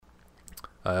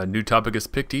A new topic is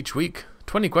picked each week.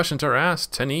 20 questions are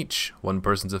asked, 10 each. One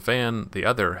person's a fan, the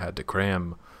other had to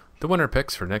cram. The winner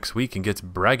picks for next week and gets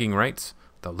bragging rights.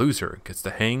 The loser gets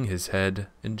to hang his head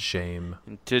in shame.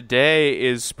 Today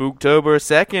is Spooktober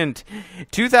 2nd,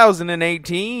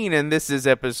 2018, and this is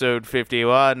episode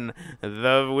 51,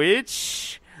 The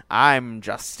Witch. I'm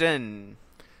Justin.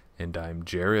 And I'm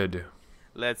Jared.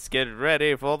 Let's get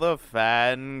ready for the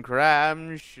Fan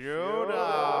Cram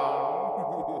Showdown.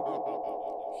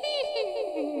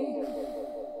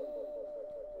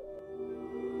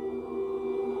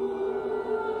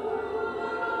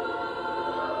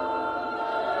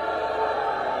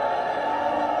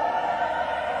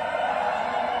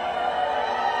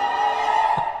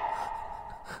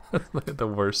 The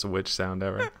worst witch sound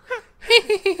ever.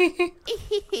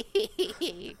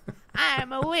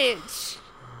 I'm a witch.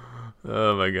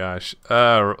 Oh my gosh.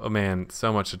 Oh man,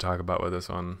 so much to talk about with this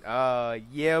one.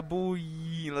 Yeah, boy.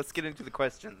 Let's get into the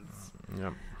questions.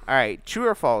 Yep. All right, true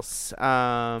or false?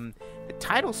 The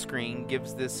title screen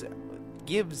gives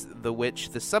The Witch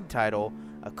the subtitle,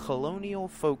 A Colonial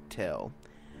Folktale.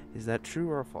 Is that true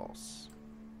or false?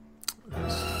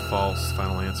 It's false.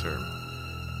 Final answer.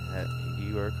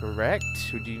 You are correct.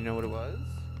 Do you know what it was?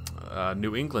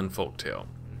 New England folktale.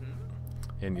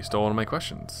 And you stole one of my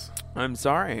questions. I'm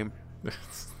sorry.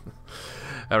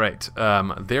 All right.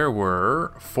 There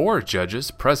were 4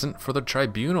 judges present for the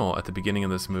tribunal at the beginning of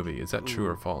this movie. Is that true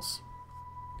or false?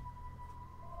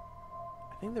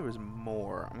 I think there was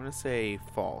more. I'm going to say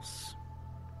false.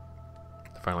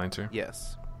 The final answer?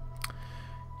 Yes.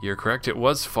 You're correct. It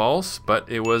was false, but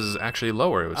it was actually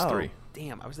lower. It was 3.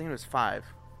 Damn. I was thinking it was 5.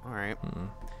 All right.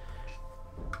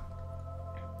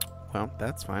 Well,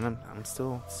 that's fine. I'm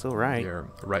still right. You're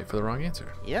right for the wrong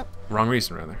answer. Yep. Wrong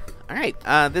reason, rather. All right.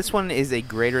 This one is a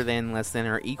greater than, less than,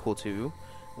 or equal to.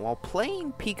 While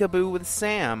playing peekaboo with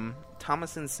Sam,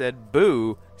 Thomason said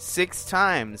 "boo" 6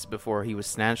 times before he was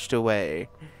snatched away.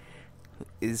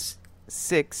 Is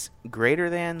 6 greater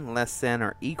than, less than,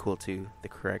 or equal to the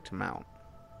correct amount?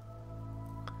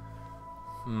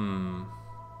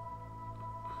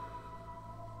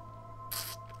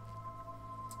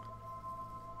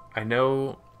 I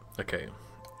know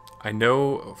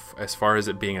as far as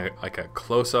it being a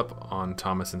close-up on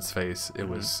Thomason's face, it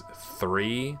was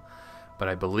 3, but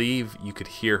I believe you could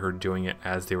hear her doing it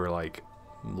as they were,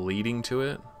 leading to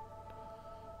it.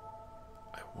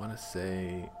 I want to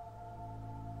say...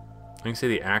 I can say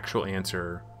the actual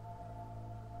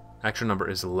number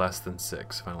is less than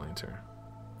 6, final answer.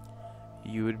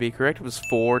 You would be correct. It was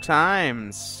 4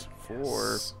 times. 4.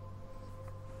 Yes.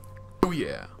 Oh,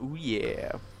 yeah. Ooh,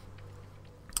 yeah.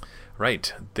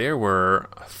 Right. There were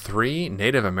 3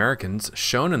 Native Americans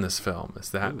shown in this film. Is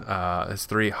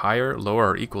 3 higher, lower,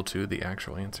 or equal to the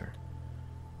actual answer?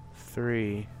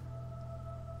 3.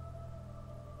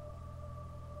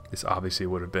 This obviously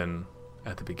would have been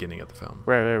at the beginning of the film.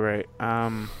 Right.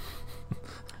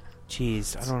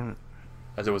 Jeez, I don't...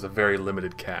 As it was a very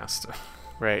limited cast.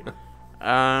 Right.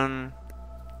 I'm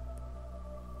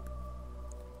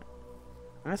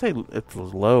going to say it's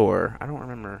lower. I don't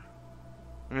remember.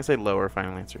 I'm going to say lower,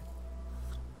 final answer.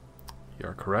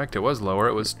 You're correct. It was lower.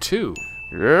 It was 2.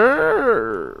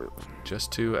 Yeah.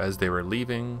 Just 2. As they were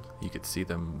leaving, you could see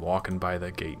them walking by the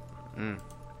gate.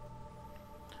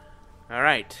 All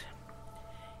right.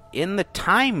 In the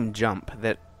time jump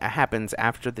that happens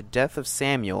after the death of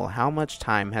Samuel, how much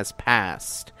time has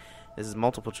passed? This is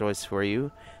multiple choice for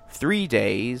you. 3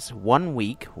 days, 1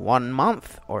 week, 1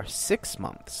 month, or 6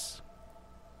 months?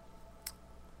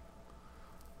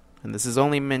 And this is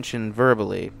only mentioned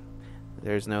verbally.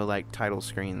 There's no, title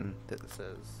screen that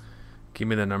says... Give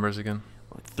me the numbers again.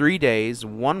 3 days,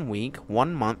 1 week,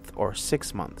 1 month, or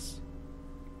 6 months?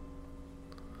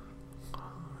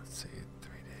 Let's see.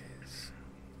 3 days.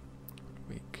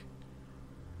 Week.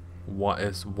 What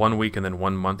is 1 week and then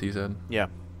 1 month, you said? Yeah.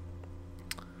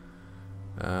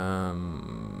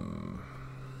 I'm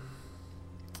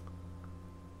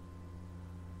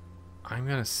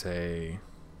going to say...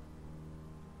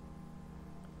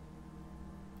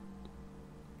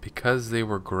 Because they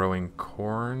were growing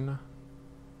corn,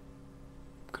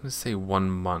 I'm going to say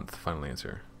 1 month, final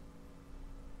answer.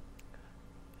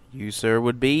 You, sir,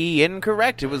 would be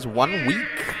incorrect. It was 1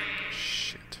 week.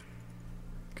 Shit.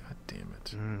 God damn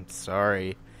it.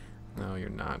 Sorry. No, you're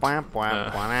not.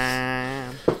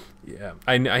 Yeah.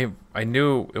 I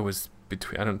knew it was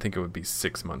between... I don't think it would be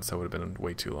 6 months. That would have been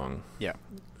way too long. Yeah.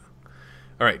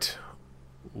 All right.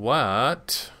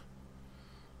 What...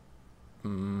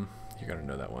 You're going to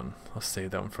know that one. I'll save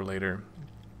that one for later.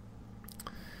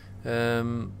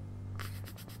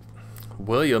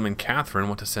 William and Catherine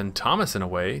want to send Thomasin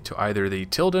away to either the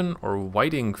Tilden or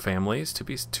Whiting families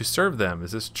to serve them.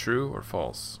 Is this true or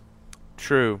false?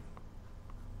 True.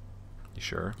 You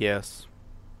sure? Yes.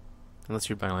 Unless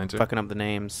you're Final answer. fucking up the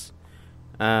names.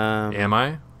 Am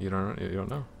I? You don't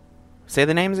know. Say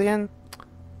the names again?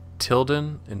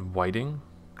 Tilden and Whiting.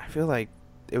 I feel like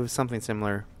it was something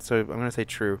similar. So I'm going to say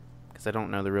true because I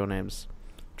don't know the real names.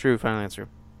 True, final answer.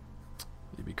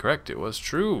 You'd be correct. It was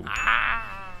true.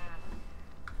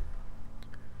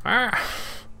 For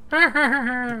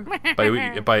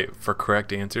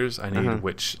correct answers, I need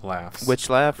witch laughs. Witch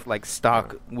laugh? Like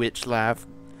stock witch laugh.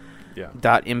 Yeah.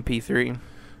 .mp3.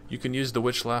 You can use the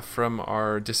witch laugh from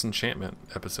our disenchantment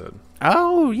episode.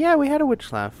 Oh, yeah, we had a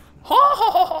witch laugh.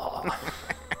 All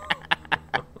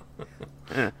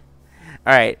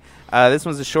right. This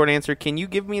one's a short answer. Can you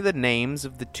give me the names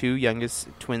of the two youngest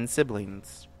twin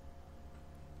siblings?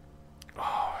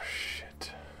 Oh,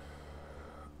 shit.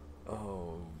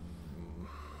 Oh.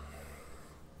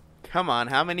 Come on,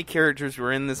 how many characters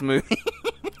were in this movie?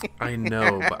 I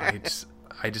know, but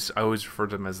I always refer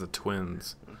to them as the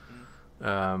twins.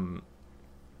 Damn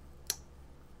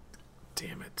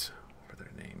it. What are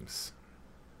their names?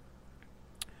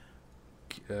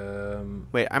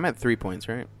 Wait, I'm at 3 points,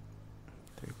 right?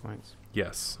 3 points.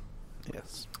 Yes.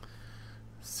 Yes.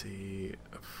 Let's see.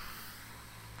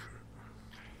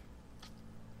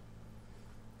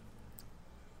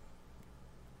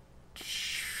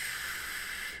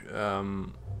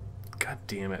 God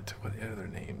damn it. What are their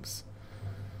names?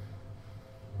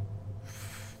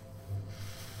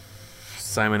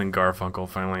 Simon and Garfunkel,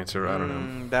 final answer. I don't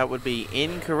know. That would be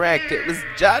incorrect. It was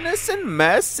Jonas and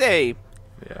Mercy.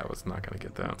 Yeah, I was not going to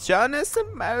get that. Jonas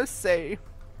and Mercy.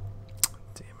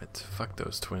 Damn it. Fuck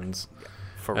those twins.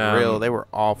 For real, they were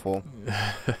awful.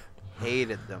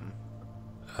 Hated them.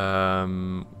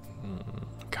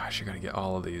 Gosh, you're going to get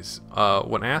all of these.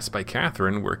 When asked by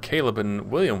Catherine where Caleb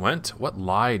and William went, what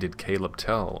lie did Caleb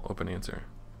tell? Open answer.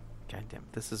 Goddamn,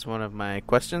 this is one of my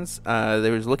questions.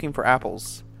 They was looking for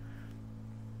apples.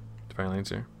 Final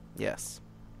answer? Yes.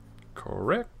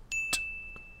 Correct.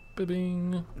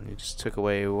 Bing. You just took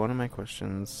away one of my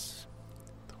questions.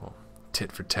 Well,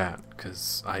 tit for tat,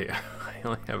 because I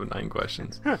only have 9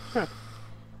 questions.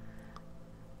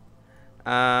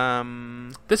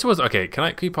 This was okay.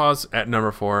 Can you pause at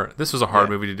number 4? This was a hard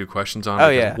movie to do questions on. Oh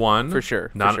because yeah, one for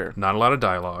sure. Not for sure. not a lot of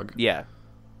dialogue. Yeah,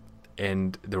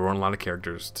 and there weren't a lot of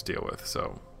characters to deal with.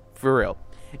 So for real,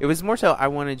 it was more so I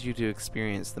wanted you to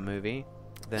experience the movie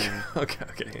than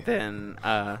okay. than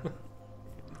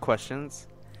questions.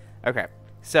 Okay,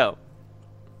 so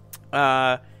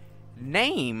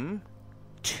name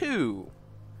 2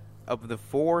 of the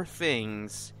 4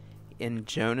 things in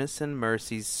Jonas and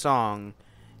Mercy's song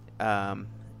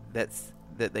that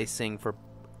they sing for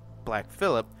Black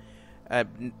Phillip.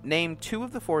 Name 2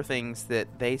 of the 4 things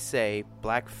that they say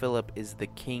Black Phillip is the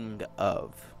king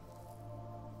of.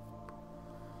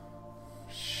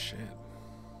 Shit.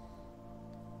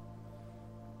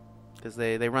 Because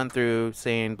they run through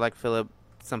saying Black Phillip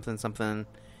something something,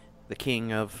 the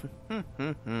king of.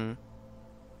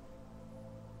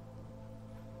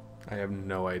 I have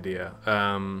no idea.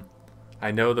 I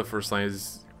know the first line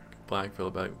is Black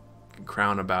Phillip, like,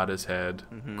 crown about his head.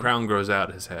 Mm-hmm. Crown grows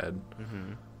out his head.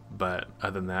 Mm-hmm. But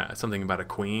other than that, something about a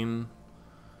queen.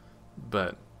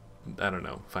 But I don't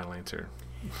know. Final answer.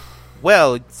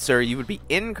 Well, sir, you would be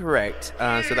incorrect.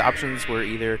 So the options were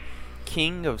either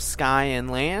king of sky and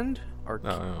land or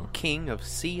king of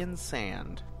sea and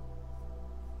sand.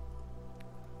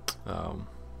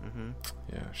 Mm-hmm.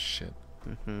 Yeah, shit.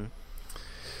 Mm-hmm.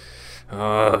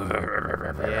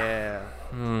 Yeah.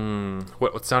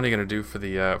 What sound are you gonna do for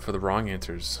the wrong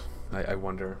answers? I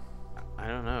wonder. I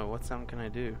don't know. What sound can I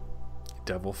do?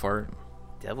 Devil fart.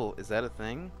 Devil, is that a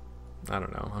thing? I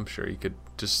don't know. I'm sure you could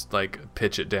just like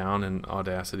pitch it down in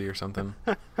Audacity or something.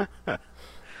 All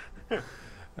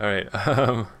right.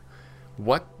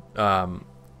 What?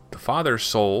 The father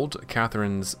sold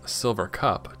Catherine's silver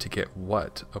cup to get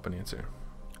what? Open answer.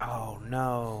 Oh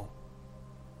no.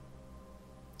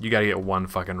 You gotta get one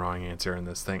fucking wrong answer in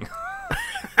this thing.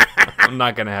 I'm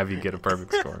not gonna have you get a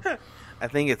perfect score. I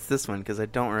think it's this one because I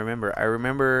don't remember. I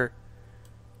remember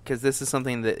because this is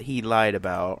something that he lied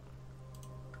about.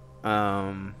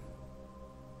 And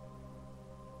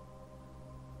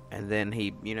then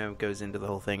he, goes into the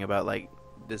whole thing about like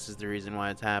this is the reason why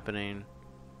it's happening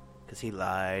because he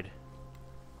lied.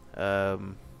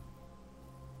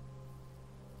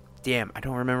 Damn, I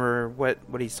don't remember what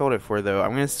he sold it for though.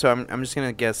 I'm just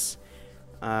gonna guess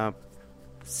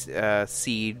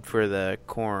seed for the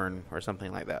corn or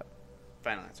something like that.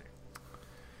 Final answer.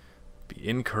 Be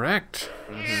incorrect.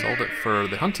 Sold it for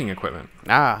the hunting equipment.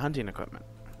 Ah, hunting equipment.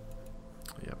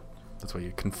 Yep. That's why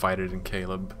you confided in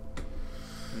Caleb.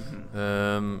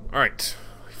 All right.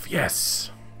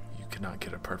 Yes. You could not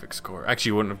get a perfect score. Actually,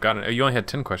 you wouldn't have gotten it. You only had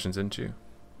 10 questions, didn't you?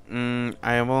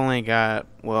 I have only got,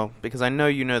 well, because I know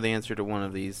you know the answer to one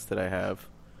of these that I have.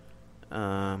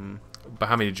 But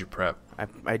how many did you prep?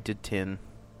 I did 10.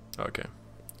 Okay.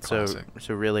 So Classic.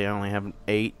 so really I only have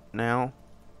 8 now.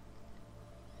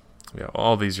 Yeah,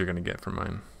 all these you're going to get from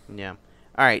mine. Yeah.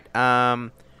 All right.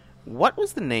 What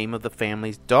was the name of the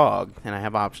family's dog? And I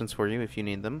have options for you if you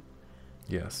need them.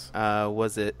 Yes.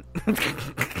 Was it?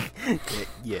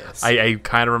 Yes. I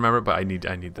kind of remember, but I need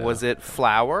that. Was it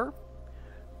Flower,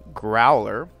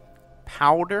 Growler,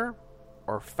 Powder,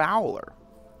 or Fowler?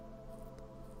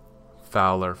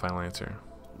 Fowler, final answer.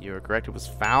 You were correct. It was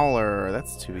Fowler.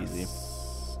 That's too easy.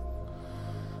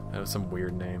 That was some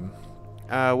weird name.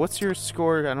 What's your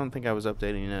score? I don't think I was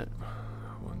updating it.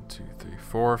 1, 2, 3,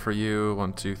 4 for you.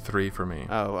 1, 2, 3 for me.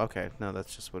 Oh, okay. No,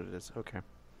 that's just what it is. Okay.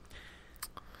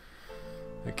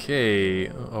 Okay.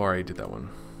 Oh, I already did that one.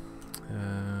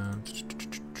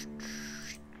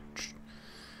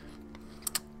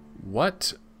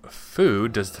 What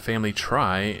food does the family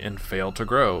try and fail to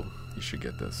grow? You should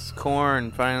get this.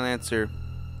 Corn. Final answer.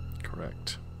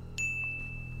 Correct.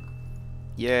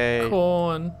 Yay.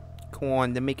 Corn.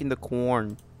 Corn. They're making the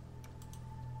corn.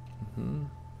 Mm-hmm.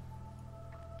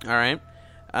 All right.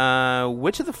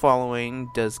 Which of the following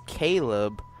does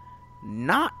Caleb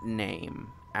not name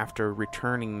after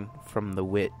returning from the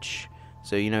witch?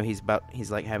 So you know he's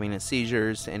like having his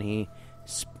seizures and he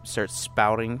starts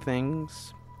spouting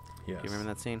things. Yes. Do you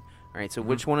remember that scene? All right. So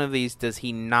which one of these does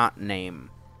he not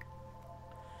name?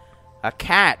 A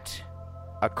cat,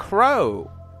 a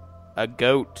crow, a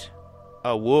goat,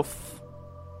 a wolf.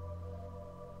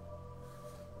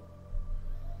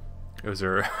 Was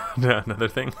there another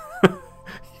thing?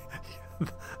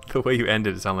 The way you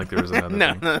ended, it sounded like there was another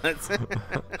thing. No, that's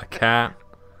A cat,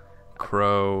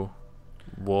 crow,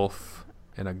 wolf,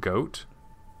 and a goat?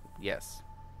 Yes.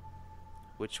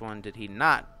 Which one did he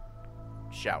not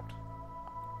shout?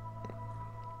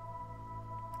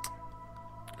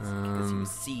 Because he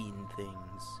was seeing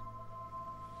things.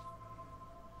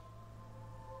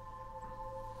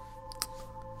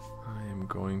 I am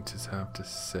going to have to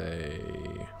say...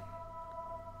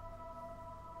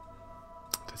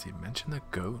 Does he mention the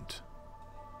goat?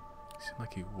 He seemed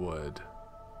like he would.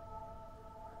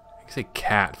 I can say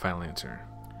cat, final answer.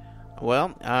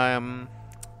 Well,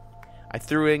 I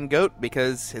threw in goat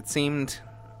because it seemed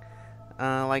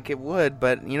like it would,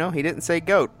 but, you know, he didn't say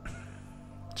goat.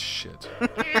 Shit. I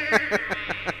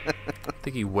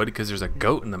think he would because there's a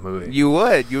goat in the movie. You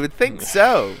would think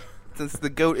so, since the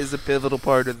goat is a pivotal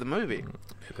part of the movie.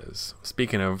 It is.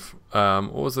 Speaking of,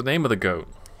 what was the name of the goat?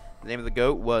 The name of the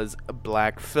goat was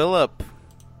Black Phillip.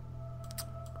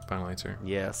 Final answer.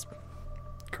 Yes.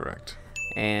 Correct.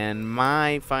 And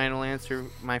my final answer,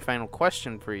 my final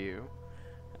question for you,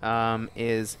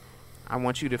 is I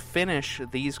want you to finish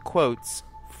these quotes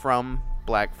from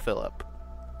Black Phillip.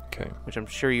 Okay. Which I'm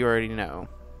sure you already know,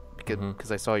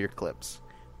 because I saw your clips.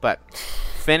 But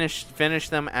finish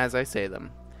them as I say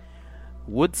them.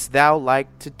 Wouldst thou like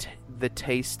the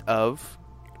taste of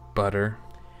Butter.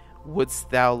 Wouldst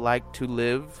thou like to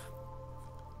live?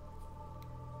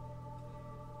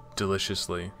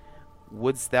 Deliciously.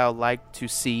 Wouldst thou like to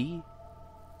see?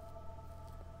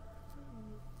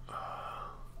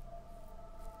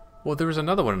 Well, there was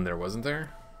another one in there, wasn't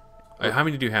there? How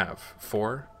many do you have?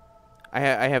 4? I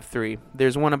have 3.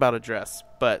 There's one about a dress,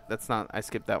 but that's not. I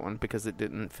skipped that one because it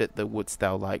didn't fit the "wouldst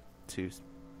thou like to"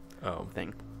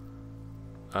 thing.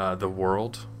 The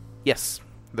world. Yes,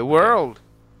 the world.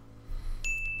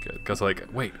 Good. Because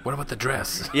wait, what about the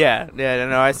dress? Yeah.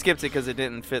 No, I skipped it because it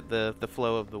didn't fit the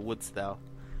flow of the "wouldst thou,"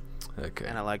 Okay.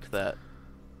 and I liked that.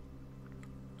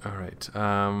 All right.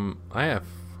 I have.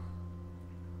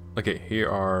 Okay, here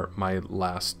are my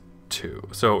last 2.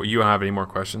 So you don't have any more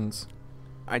questions?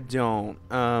 I don't.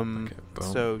 Okay,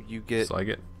 boom. So you get So I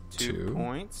get 2 2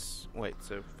 points. Wait,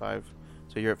 so 5.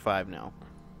 So you're at 5 now.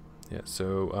 Yeah.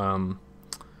 So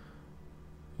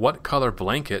what color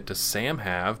blanket does Sam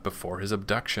have before his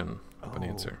abduction? An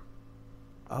answer.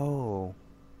 Oh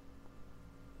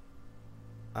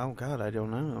God, I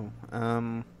don't know.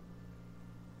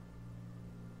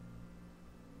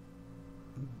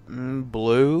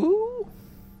 Blue?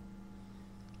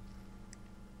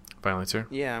 Final answer.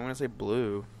 Yeah, I'm gonna say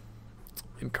blue.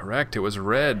 Incorrect. It was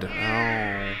red.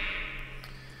 Oh.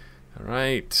 All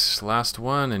right, last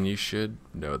one, and you should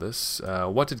know this.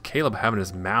 What did Caleb have in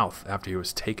his mouth after he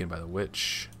was taken by the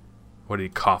witch? What did he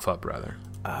cough up, rather?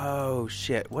 Oh,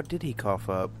 shit. What did he cough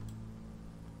up?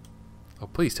 Oh,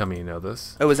 please tell me you know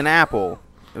this. It was an apple.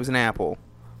 It was an apple.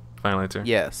 Final answer?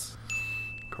 Yes.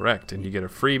 Correct. And you get a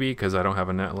freebie because I don't have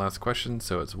a last question.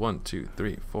 So it's 1, 2,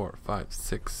 3, 4, 5,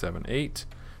 6, 7, 8.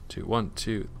 2, 1,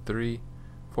 2, 3,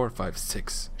 4, 5,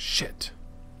 6. Shit.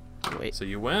 Wait. So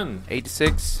you win.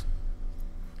 8-6.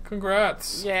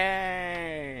 Congrats.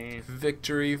 Yay.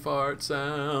 Victory fart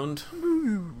sound.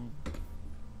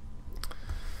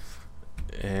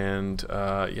 And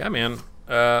yeah, man.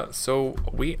 So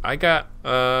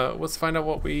let's find out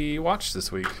what we watched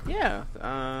this week. Yeah.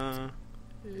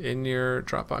 In your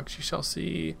Dropbox, you shall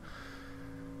see.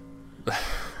 By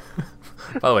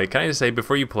the way, can I just say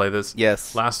before you play this?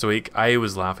 Yes. Last week I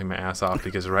was laughing my ass off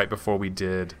because right before we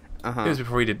did, it was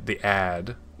before we did the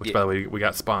ad, which by the way we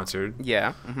got sponsored.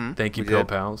 Yeah. Thank you, We Pill did.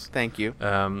 Pals. Thank you.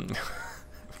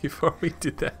 Before we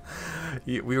did that,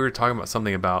 we were talking about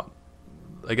something about,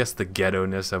 I guess, the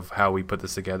ghetto-ness of how we put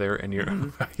this together, and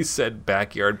you said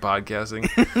backyard podcasting,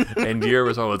 and your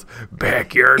response was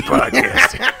backyard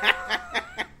podcasting.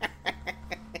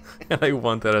 And I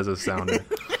want that as a sounder.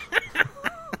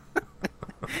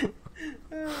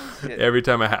 Every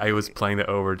time I was playing it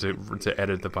over to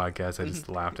edit the podcast, I just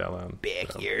laughed out loud.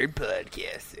 Backyard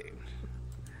podcasting.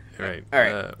 Right. All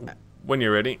right. When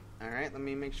you're ready. All right. Let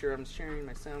me make sure I'm sharing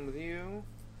my sound with you.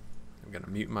 I'm going to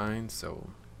mute mine, so...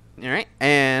 All right.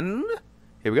 And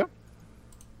here we go.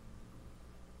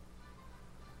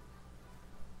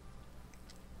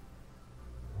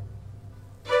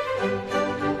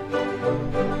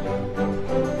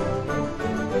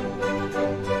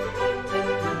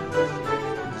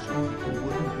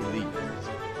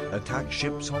 Attack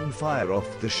ships on fire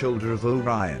off the shoulder of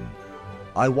Orion.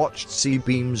 I watched sea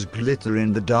beams glitter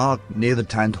in the dark near the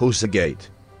Tanthosa Gate.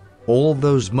 All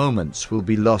those moments will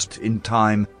be lost in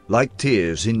time, like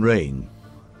tears in rain.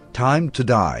 Time to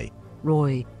die.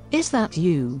 Roy, is that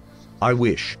you? I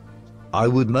wish. I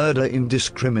would murder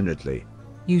indiscriminately.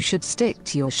 You should stick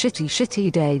to your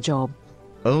shitty day job.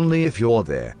 Only if you're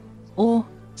there. Or,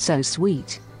 so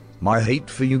sweet. My hate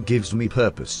for you gives me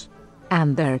purpose.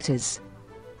 And there it is.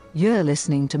 You're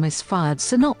listening to Misfired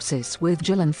Synopsis with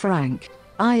Jill and Frank.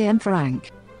 I am Frank.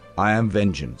 I am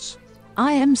vengeance.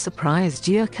 I am surprised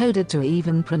you're coded to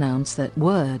even pronounce that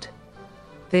word.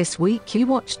 This week you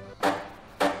watched...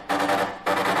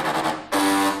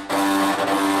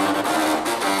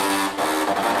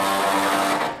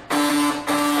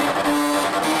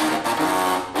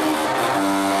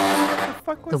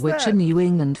 The Witcher New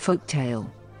England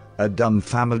Folktale. A dumb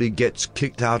family gets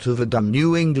kicked out of a dumb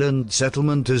New England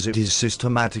settlement as it is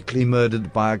systematically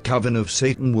murdered by a coven of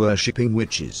Satan-worshipping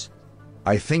witches.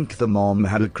 I think the mom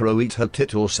had a crow eat her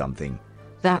tit or something.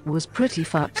 That was pretty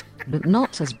fucked, but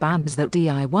not as bad as that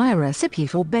DIY recipe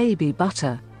for baby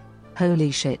butter.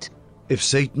 Holy shit. If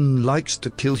Satan likes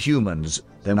to kill humans,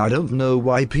 then I don't know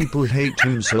why people hate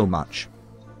him so much.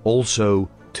 Also,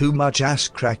 too much ass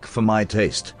crack for my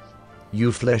taste.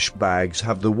 You flesh bags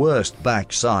have the worst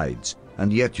backsides,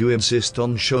 and yet you insist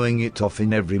on showing it off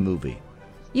in every movie.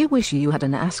 You wish you had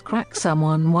an ass crack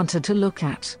someone wanted to look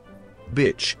at.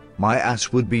 Bitch, my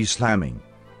ass would be slamming.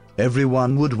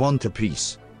 Everyone would want a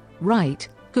piece. Right,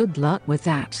 good luck with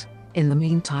that. In the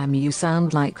meantime you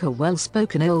sound like a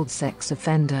well-spoken old sex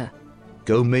offender.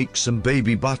 Go make some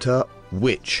baby butter,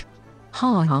 witch.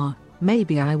 Ha ha,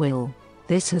 maybe I will.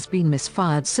 This has been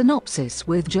Misfired Synopsis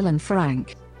with Jill and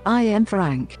Frank. I am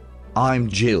Frank. I'm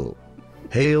Jill.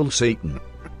 Hail Satan.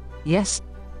 Yes.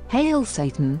 Hail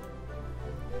Satan.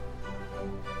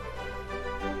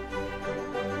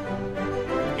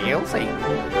 Hail Satan.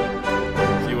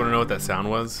 Do you want to know what that sound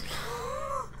was?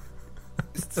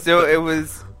 So it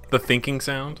was... The thinking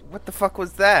sound? What the fuck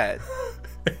was that?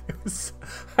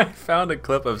 I found a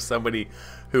clip of somebody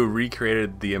who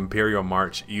recreated the Imperial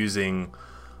March using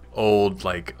old,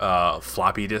 like,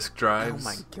 floppy disk drives. Oh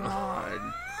my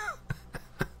god.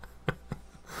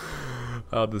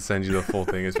 I'll just send you the full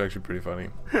thing. It's actually pretty funny.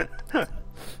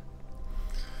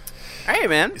 Alright,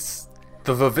 man. It's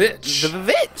the Vavitch. The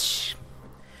Vavitch.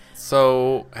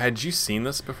 So, had you seen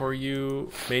this before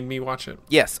you made me watch it?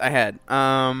 Yes, I had.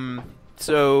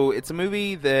 So it's a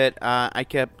movie that I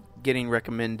kept getting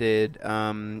recommended.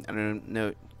 I don't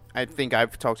know. I think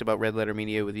I've talked about Red Letter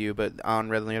Media with you, but on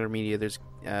Red Letter Media, there's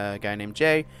a guy named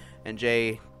Jay, and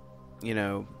Jay, you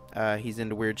know, he's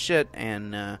into weird shit,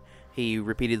 and he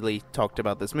repeatedly talked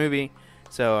about this movie.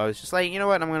 So I was just like, you know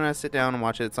what? I'm gonna sit down and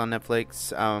watch it. It's on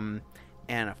Netflix, and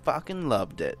I fucking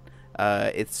loved it.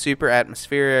 It's super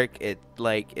atmospheric. It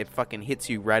fucking hits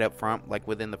you right up front, like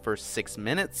within the first 6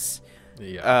 minutes.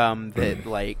 Yeah. That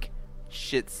like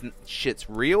shit's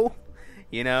real.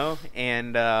 you know,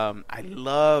 and I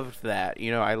loved that.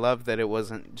 You know, I loved that it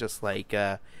wasn't just like,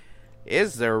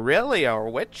 is there really a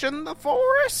witch in the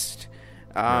forest?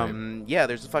 Yeah,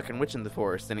 there's a fucking witch in the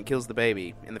forest, and it kills the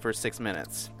baby in the first 6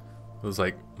 minutes. It was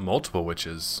like multiple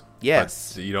witches.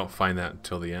 Yes. But you don't find that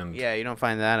until the end. Yeah, you don't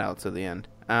find that out till the end.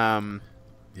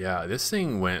 Yeah, this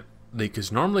thing went,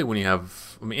 because normally when you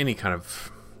have, I mean, any kind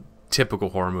of typical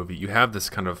horror movie, you have this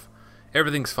kind of,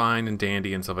 everything's fine and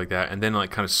dandy and stuff like that, and then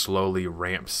like kind of slowly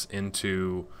ramps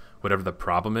into whatever the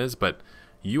problem is, but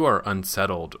you are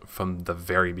unsettled from the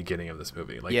very beginning of this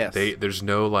movie. Like, yes. There's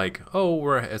no like, oh,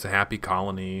 we're as a happy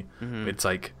colony. Mm-hmm. It's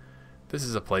like, this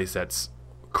is a place that's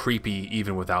creepy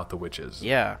even without the witches.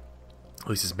 Yeah. At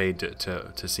least it's made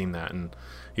to seem that. And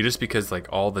just because like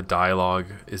all the dialogue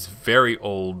is very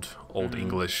old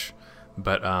English,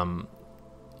 but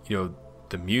you know,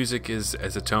 the music is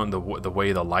as a tone, the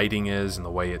way the lighting is and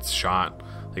the way it's shot,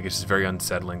 like it's just very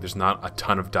unsettling. There's not a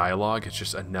ton of dialogue. It's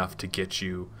just enough to get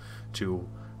you to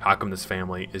how come this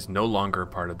family is no longer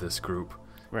part of this group,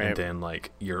 right. And then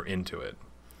like you're into it.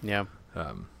 Yeah.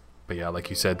 But yeah, like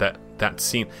you said, that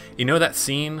scene, you know, that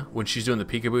scene when she's doing the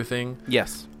peekaboo thing.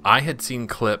 Yes. I had seen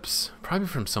clips probably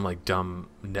from some like dumb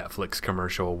Netflix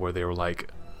commercial where they were like,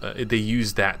 they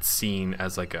used that scene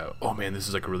as like oh man, this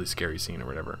is like a really scary scene or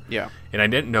whatever. Yeah. And I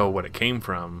didn't know what it came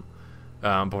from,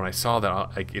 but when I saw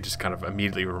that, it just kind of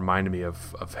immediately reminded me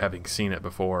of having seen it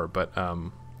before. But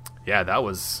yeah, that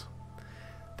was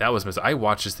I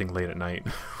watched this thing late at night,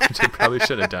 which I probably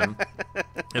should have done.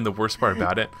 And the worst part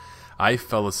about it, I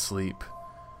fell asleep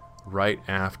right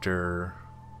after.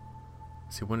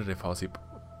 See, when did I fall asleep?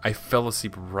 I fell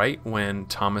asleep right when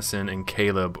Thomasin and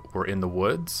Caleb were in the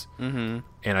woods, and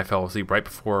I fell asleep right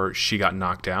before she got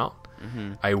knocked out.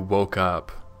 I woke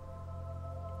up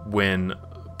when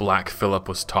Black Phillip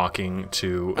was talking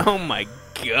to. Oh my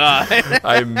god!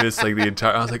 I missed like the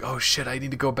entire. I was like, oh shit, I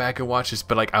need to go back and watch this,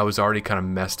 but like I was already kind of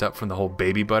messed up from the whole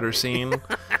baby butter scene.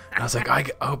 I was like, I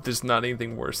hope there's not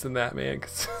anything worse than that, man,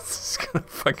 because it's gonna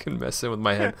fucking mess in with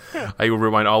my head. I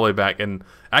rewind all the way back, and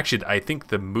actually, I think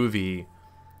the movie,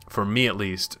 for me at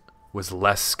least, was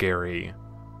less scary,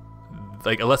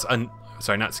 like less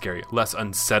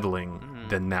unsettling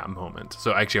than that moment.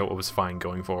 So actually, it was fine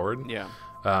going forward. Yeah.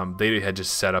 They had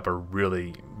just set up a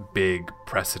really big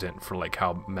precedent for like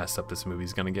how messed up this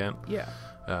movie's gonna get. Yeah.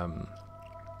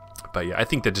 But yeah, I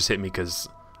think that just hit me because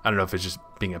I don't know if it's just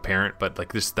being a parent, but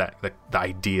like just the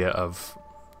idea of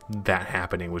that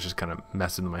happening was just kind of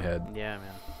messing in my head. Yeah,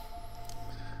 man.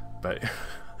 But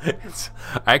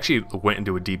I actually went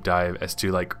into a deep dive as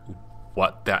to like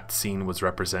what that scene was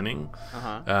representing,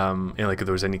 and like if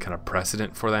there was any kind of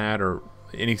precedent for that or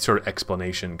any sort of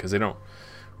explanation, because they don't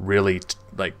really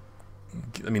like.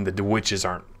 I mean, the witches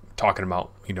aren't talking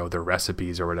about, you know, their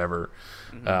recipes or whatever.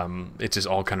 It's just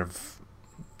all kind of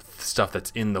stuff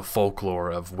that's in the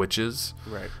folklore of witches,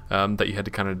 right? That you had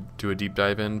to kind of do a deep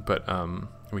dive in, but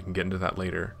we can get into that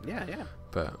later. Yeah.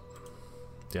 But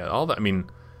yeah, all that. I mean,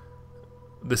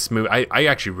 this movie I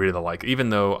actually really like. Even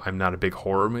though I'm not a big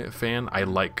horror fan, I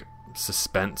like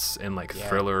suspense and like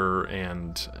thriller,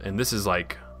 and this is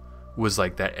like was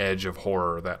like that edge of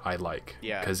horror that I like.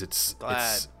 Yeah, because it's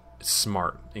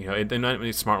smart. You know, and not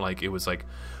really smart like it was like,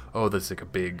 oh, this is like a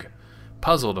big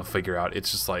puzzle to figure out.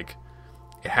 It's just like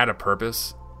it had a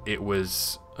purpose. It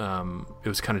was kind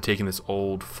of taking this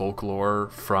old folklore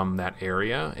from that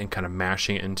area and kind of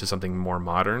mashing it into something more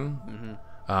modern.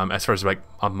 As far as like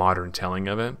a modern telling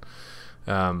of it,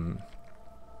 I'm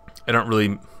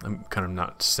kind of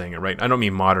not saying it right. I don't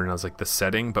mean modern as like the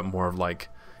setting, but more of like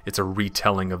it's a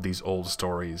retelling of these old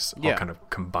stories, all kind of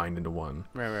combined into one.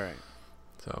 Right.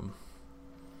 So,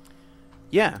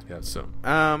 yeah. So,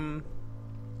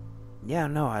 yeah,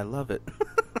 no, I love it.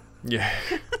 Yeah.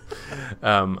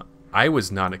 I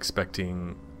was not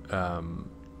expecting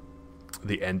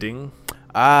the ending.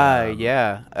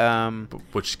 Yeah.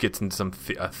 Which gets into some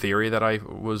a theory that I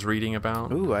was reading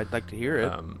about. Ooh, I'd like to hear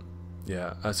it.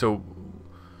 Yeah. So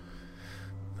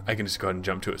I can just go ahead and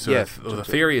jump to it. So yeah, the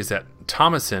theory is that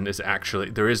Thomasin is actually,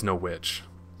 there is no witch.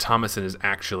 Thomasin is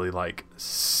actually like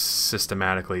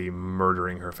systematically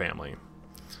murdering her family.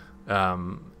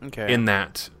 In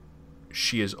that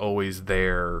she is always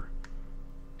there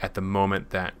at the moment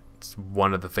that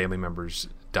one of the family members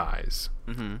dies.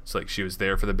 So like she was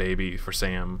there for the baby, for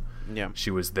Sam. Yeah.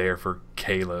 She was there for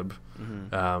Caleb,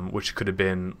 which could have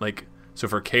been like, so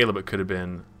for Caleb it could have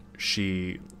been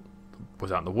she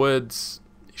was out in the woods.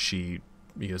 She,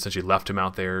 you know, essentially left him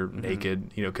out there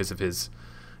naked, you know, because of his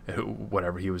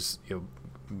whatever, he was, you know,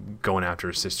 going after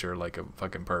his sister like a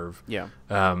fucking perv. Yeah.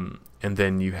 And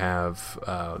then you have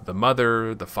the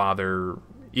mother, the father,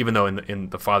 even though in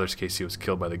the father's case he was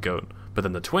killed by the goat. But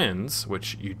then the twins,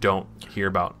 which you don't hear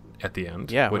about at the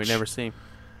end. Yeah, which, we never see.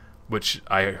 Which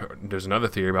there's another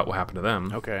theory about what happened to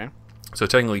them. Okay. So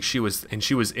technically, she was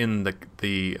in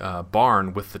the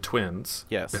barn with the twins.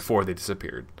 Yes. Before they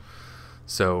disappeared.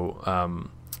 So,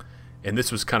 and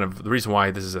this was kind of the reason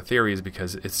why this is a theory is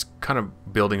because it's kind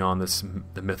of building on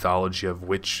the mythology of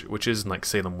witches and like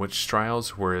Salem witch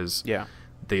trials, whereas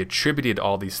they attributed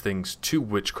all these things to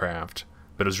witchcraft,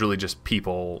 but it was really just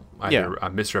people either a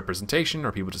misrepresentation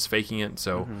or people just faking it.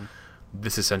 So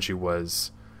this essentially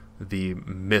was the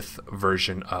myth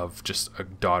version of just a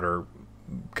daughter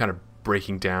kind of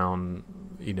breaking down,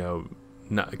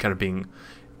 not kind of being,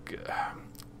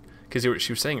 because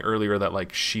she was saying earlier that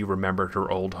like she remembered her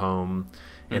old home,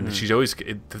 and she's always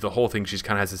the whole thing. She's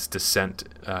kind of has this descent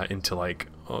into like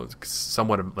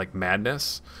somewhat of like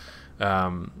madness,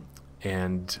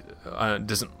 and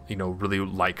doesn't really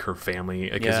like her family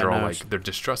because they're all they're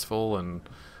distrustful and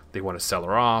they want to sell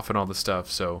her off and all this stuff.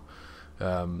 So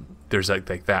there's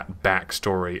like that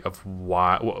backstory of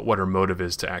what her motive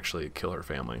is to actually kill her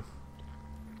family.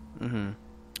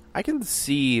 I can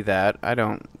see that. I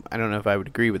don't know if I would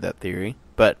agree with that theory,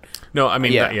 but no, I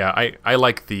mean, I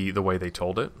like the way they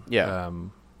told it. Yeah.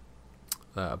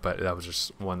 But that was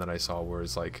just one that I saw where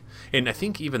it's like, and I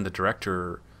think even the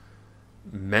director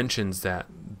mentions that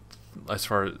as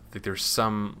far as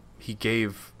like he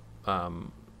gave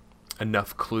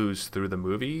enough clues through the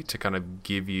movie to kind of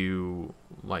give you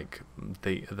like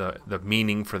the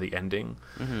meaning for the ending,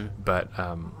 but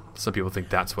some people think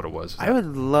that's what it was. I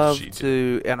would love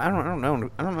to, and I don't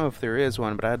know if there is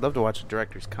one, but I'd love to watch a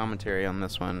director's commentary on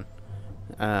this one.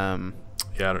 I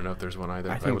don't know if there's one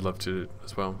either. I would love to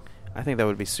as well. I think that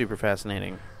would be super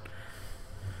fascinating.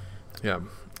 Yeah.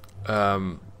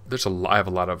 I have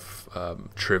a lot of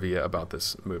trivia about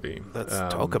this movie. Let's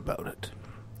talk about it.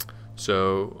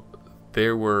 So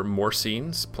there were more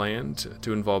scenes planned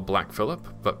to involve Black Phillip,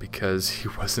 but because he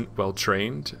wasn't well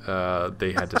trained,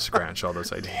 they had to scratch all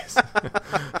those ideas.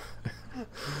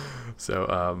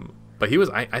 So, but he was.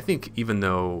 I think even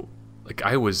though, like,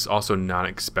 I was also not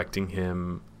expecting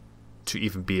him to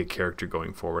even be a character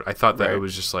going forward. I thought that it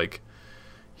was just like,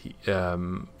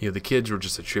 the kids were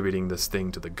just attributing this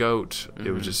thing to the goat.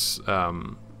 It was just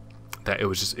it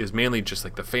was mainly just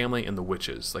like the family and the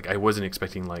witches. Like I wasn't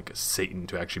expecting like Satan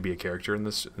to actually be a character in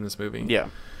this movie. Yeah,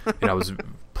 and I was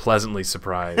pleasantly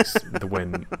surprised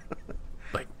when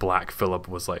like Black Phillip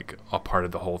was like a part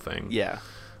of the whole thing. Yeah.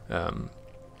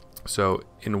 So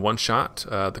in one shot,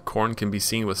 the corn can be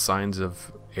seen with signs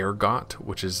of ergot,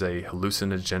 which is a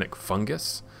hallucinogenic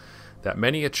fungus that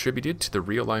many attributed to the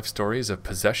real-life stories of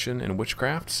possession and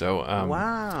witchcraft. So,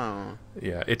 wow.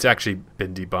 Yeah, it's actually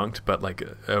been debunked, but like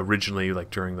originally,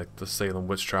 like during like the Salem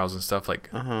witch trials and stuff,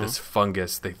 like this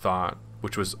fungus they thought,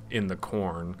 which was in the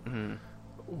corn,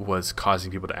 was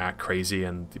causing people to act crazy,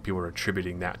 and people were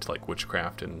attributing that to like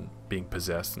witchcraft and being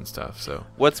possessed and stuff. So,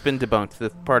 what's been debunked? The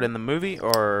part in the movie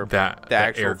or the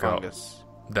actual ergot, fungus?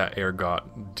 That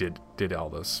ergot did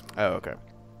all this. Oh, okay.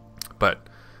 But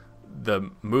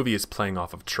the movie is playing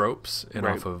off of tropes and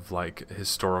off of like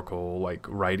historical like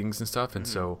writings and stuff, and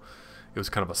so it was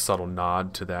kind of a subtle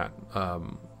nod to that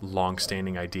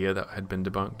long-standing idea that had been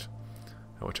debunked,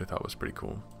 which I thought was pretty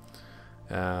cool.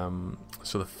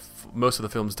 So most of the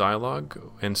film's dialogue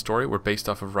and story were based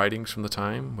off of writings from the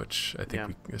time, which I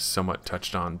think we somewhat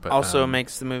touched on. But also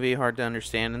makes the movie hard to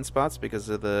understand in spots because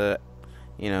of the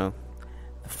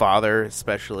father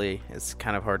especially is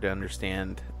kind of hard to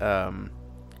understand.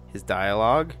 His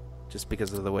dialogue, just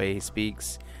because of the way he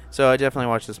speaks. So I definitely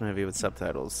watched this movie with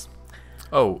subtitles.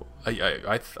 Oh,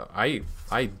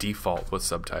 I default with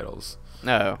subtitles.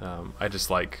 No, I just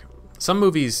like some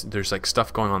movies. There's like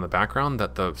stuff going on in the background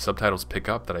that the subtitles pick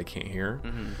up that I can't hear,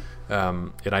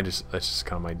 and that's just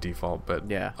kind of my default. But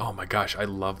yeah, oh my gosh, I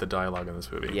love the dialogue in this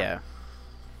movie. Yeah.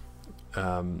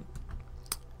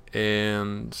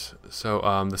 And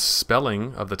so the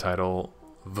spelling of the title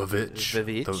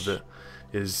Vavitch.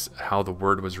 Is how the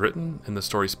word was written in the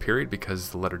story's period,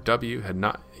 because the letter W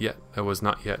was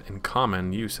not yet in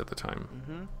common use at the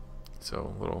time.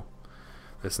 So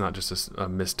it's not just a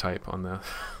mistype on the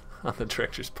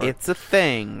director's part. It's a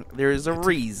thing. There is a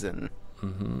reason.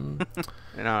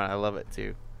 I love it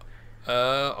too.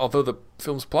 Although the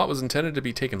film's plot was intended to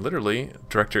be taken literally,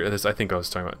 director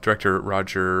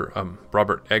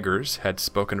Robert Eggers had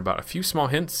spoken about a few small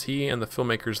hints he and the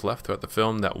filmmakers left throughout the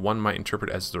film that one might interpret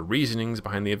as the reasonings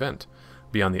behind the event,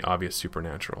 beyond the obvious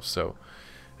supernatural. So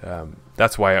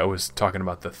that's why I was talking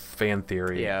about the fan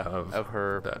theory of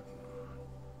her that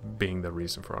being the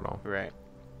reason for it all. Right.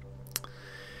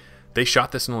 They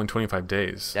shot this in only 25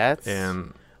 days.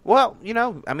 And well,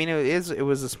 I mean, it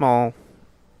was a small,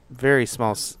 very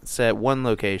small set, one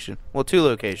location. Well, two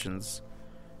locations.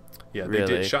 Yeah, they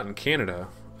did shot in Canada.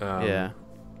 Yeah.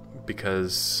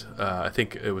 Because I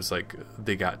think it was like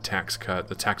they got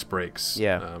the tax breaks.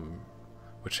 Yeah.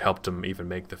 Which helped them even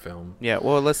make the film. Yeah,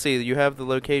 well, let's see. You have the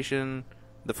location,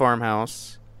 the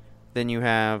farmhouse, then you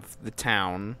have the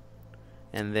town,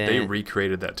 and then... They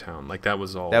recreated that town. Like, that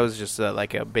was all... That was just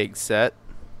like a big set?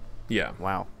 Yeah.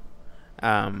 Wow.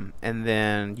 And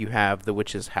then you have the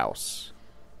witch's house.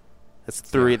 That's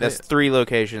three. That's 3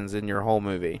 locations in your whole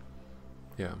movie.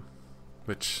 Yeah.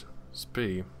 Which is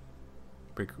pretty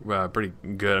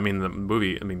good. I mean, the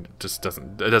movie, just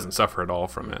doesn't suffer at all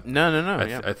from it. No.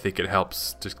 I think it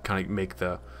helps to kind of make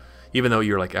even though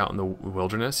you're like out in the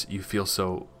wilderness, you feel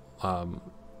so,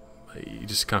 you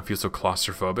just kind of feel so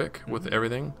claustrophobic with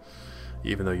everything,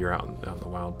 even though you're out in the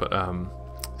wild. But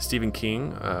Stephen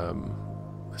King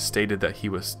stated that he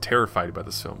was terrified by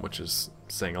this film, which is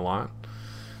saying a lot.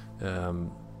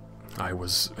 I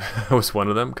was one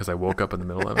of them because I woke up in the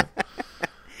middle of it.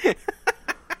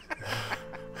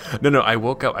 No, I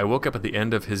woke up at the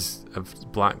end of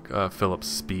Black Phillip's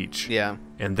speech. Yeah.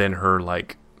 And then her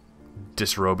like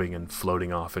disrobing and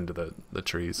floating off into the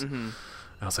trees. Mm-hmm. And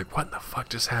I was like, what in the fuck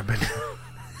just happened?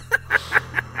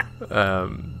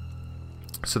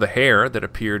 So the hare that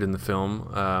appeared in the film,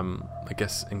 I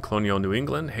guess in colonial New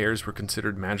England, hares were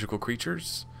considered magical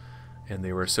creatures, and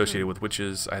they were associated with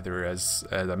witches either as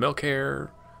a milk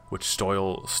hare, which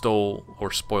stole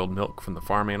or spoiled milk from the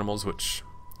farm animals, which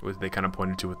they kind of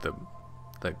pointed to with the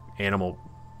animal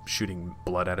shooting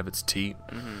blood out of its teat,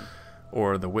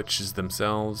 or the witches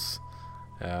themselves.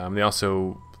 They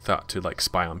also thought to like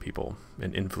spy on people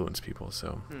and influence people.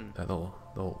 So that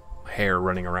little hare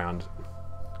running around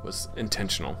was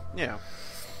intentional. Yeah.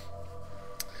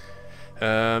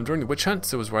 During the witch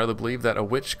hunts, it was widely believed that a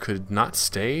witch could not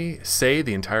say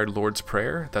the entire Lord's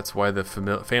Prayer. That's why the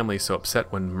family is so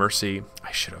upset when Mercy...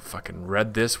 I should have fucking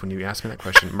read this when you asked me that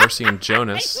question. Mercy and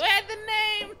Jonas... I read the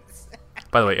names!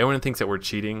 By the way, everyone thinks that we're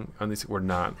cheating on these. We're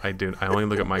not. I only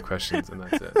look at my questions, and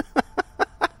that's it.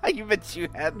 You bet you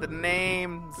had the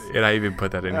names. And I even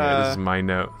put that in here. This is my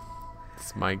note.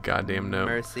 It's my goddamn note.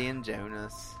 Mercy and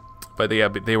Jonas. But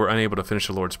they were unable to finish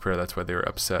the Lord's Prayer. That's why they were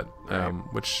upset, right.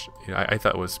 Which I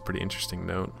thought was a pretty interesting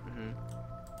note.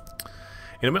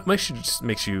 And it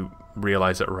makes you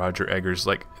realize that Roger Eggers,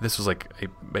 like, this was like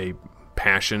a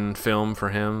passion film for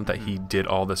him, that he did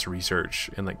all this research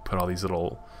and like put all these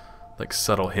little like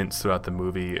subtle hints throughout the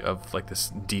movie of like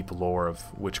this deep lore of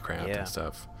witchcraft and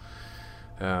stuff.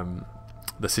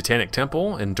 The Satanic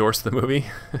Temple endorsed the movie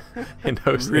and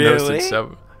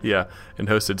hosted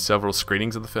several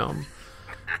screenings of the film.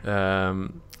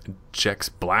 Jex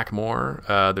Blackmore,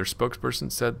 their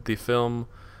spokesperson, said the film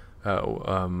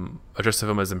addressed the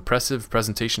film as impressive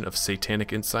presentation of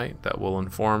satanic insight that will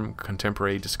inform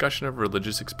contemporary discussion of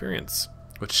religious experience,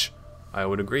 which I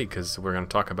would agree, because we're going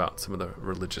to talk about some of the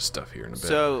religious stuff here in a bit.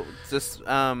 So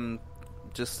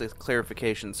just a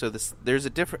clarification. So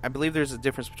I believe there's a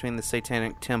difference between the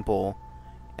Satanic Temple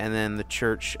and then the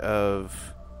Church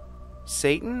of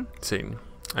Satan.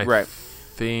 I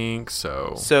think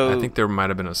so. I think there might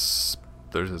have been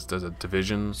there's a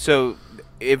division. So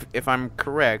if I'm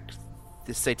correct,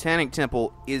 the Satanic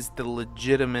Temple is the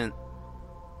legitimate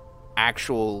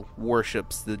actual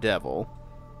worships the devil,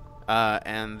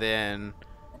 and then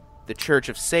the Church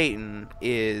of Satan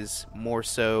is more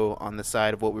so on the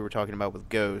side of what we were talking about with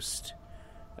Ghost.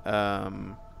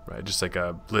 Right, just like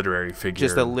a literary figure.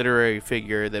 Just a literary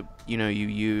figure that you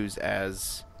use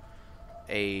as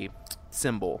a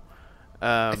symbol.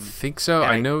 I think so.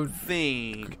 I'm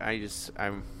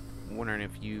wondering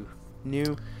if you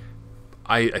knew.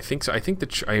 I think so. I think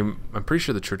I'm pretty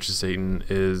sure the Church of Satan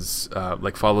is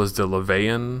like follows the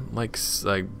LaVeyan like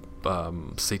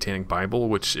Satanic Bible,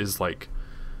 which is like,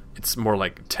 it's more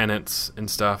like tenets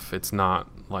and stuff. It's not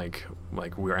like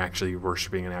we're actually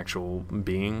worshiping an actual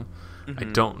being. I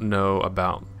don't know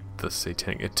about the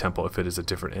Satanic Temple, if it is a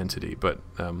different entity, but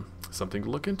something to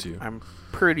look into. I'm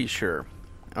pretty sure.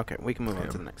 Okay, we can move on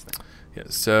to the next thing. Yeah,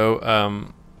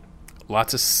 so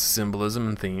lots of symbolism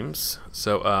and themes.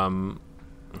 So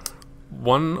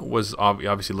one was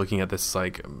obviously looking at this,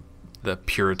 like the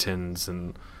Puritans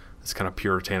and this kind of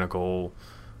puritanical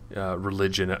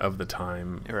religion of the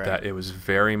time, right. That it was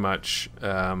very much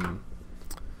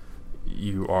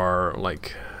you are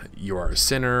a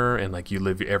sinner, and like you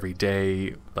live every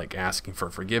day like asking for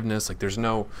forgiveness. Like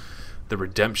the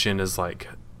redemption is like,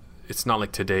 it's not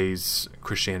like today's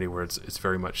Christianity where it's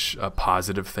very much a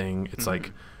positive thing. It's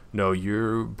like no,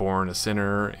 you're born a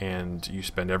sinner, and you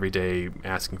spend every day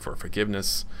asking for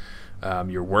forgiveness.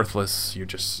 You're worthless. You're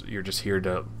just here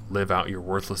to live out your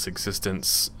worthless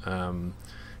existence, and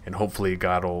hopefully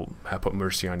God will have put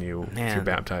mercy on you if you're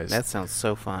baptized. That sounds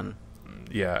so fun.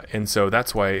 Yeah, and so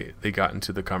that's why they got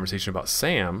into the conversation about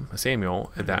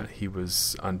Samuel, that he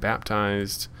was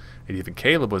unbaptized, and even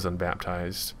Caleb was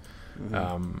unbaptized,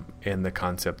 and the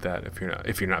concept that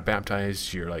if you're not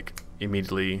baptized, you're like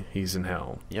immediately he's in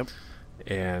hell. Yep.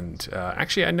 And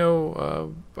actually, I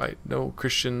know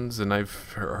Christians, and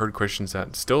I've heard Christians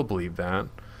that still believe that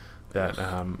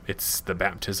it's the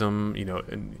baptism,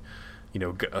 and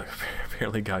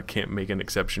apparently God can't make an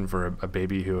exception for a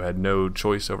baby who had no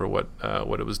choice over what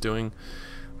it was doing.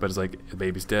 But it's like the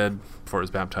baby's dead before it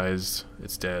was baptized.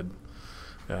 It's dead.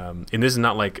 And this is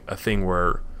not like a thing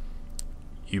where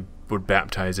you would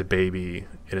baptize a baby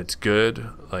and it's good.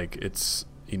 Like it's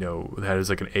that is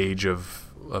like an age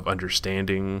of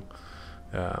understanding.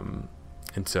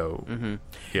 And so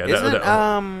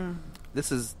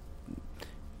this is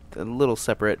a little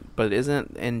separate, but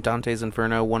isn't in Dante's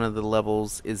Inferno one of the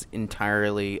levels is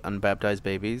entirely unbaptized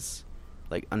babies,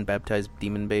 like unbaptized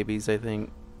demon babies? I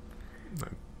think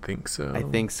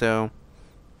so.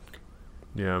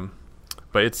 Yeah,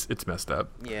 but it's messed up.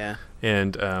 Yeah,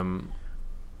 and and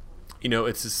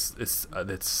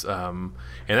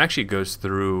actually it goes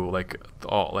through like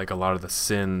a lot of the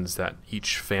sins that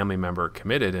each family member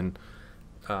committed, and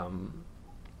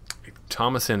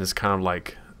Thomasin is kind of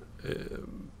like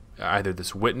either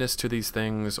this witness to these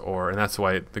things, and that's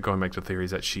why going back to the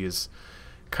theories that she is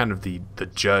kind of the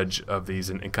judge of these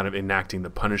and kind of enacting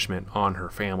the punishment on her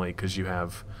family, because you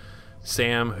have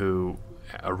Sam, who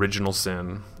original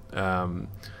sin.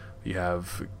 You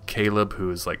have Caleb,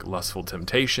 who is like lustful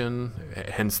temptation,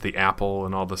 hence the apple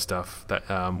and all the stuff that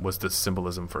was the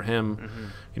symbolism for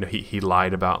him. He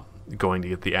lied about going to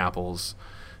get the apples,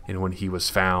 and when he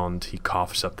was found, he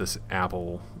coughs up this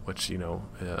apple, which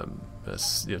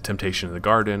temptation in the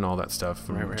garden, all that stuff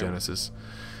from Genesis.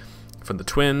 From the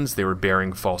twins, they were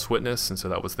bearing false witness, and so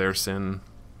that was their sin.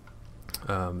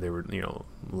 They were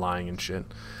lying and shit.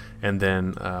 And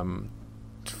then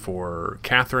for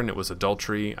Catherine, it was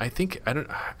adultery. I think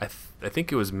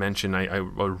it was mentioned. I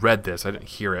read this. I didn't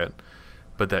hear it,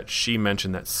 but that she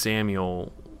mentioned that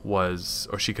Samuel was,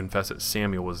 or she confessed that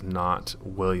Samuel was not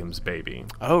William's baby.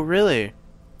 Oh, really?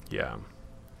 Yeah.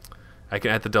 I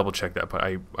have to double check that, but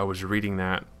I was reading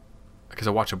that because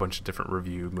I watch a bunch of different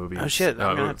review movies. Oh shit!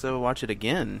 I'm gonna have to watch it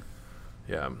again.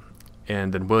 Yeah.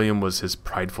 And then William was his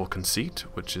prideful conceit,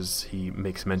 which is he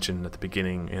makes mention at the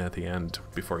beginning and at the end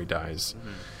before he dies,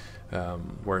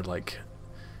 where like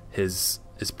his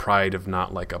pride of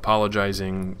not like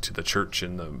apologizing to the church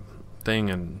and the thing,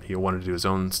 and he wanted to do his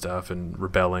own stuff and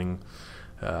rebelling,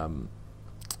 and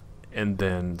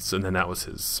then that was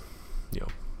his,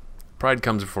 pride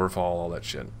comes before fall, all that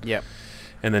shit. Yep.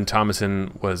 And then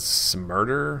Thomasin was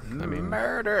murder.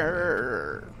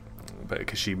 Murder. But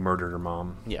because she murdered her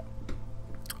mom. Yeah.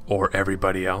 Or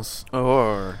everybody else.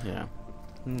 Or, yeah.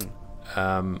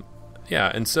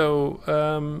 Yeah, and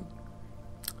so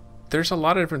there's a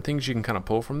lot of different things you can kind of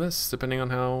pull from this, depending on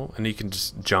how, and you can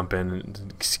just jump in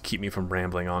and keep me from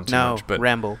rambling on too much. But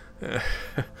ramble.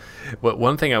 Well,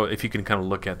 one thing, if you can kind of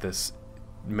look at this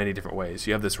many different ways,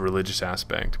 you have this religious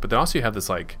aspect, but then also you have this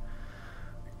like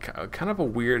kind of a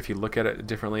weird, if you look at it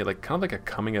differently, like kind of like a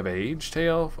coming of age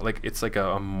tale. Like it's like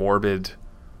a morbid,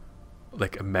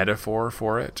 like a metaphor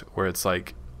for it, where it's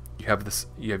like you have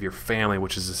your family,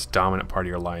 which is this dominant part of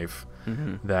your life,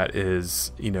 that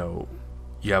is,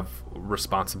 you have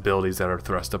responsibilities that are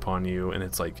thrust upon you, and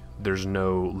it's like there's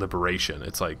no liberation.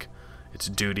 It's like it's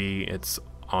duty, it's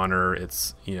honor,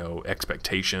 it's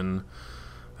expectation,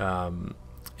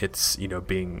 it's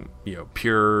being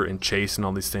pure and chaste and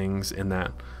all these things, and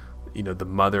that the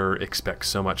mother expects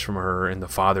so much from her, and the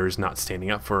father is not standing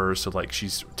up for her, so like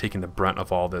she's taking the brunt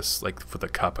of all this, like for the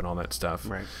cup and all that stuff.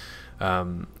 Right.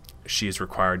 She is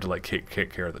required to like take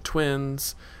care of the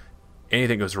twins.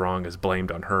 Anything goes wrong is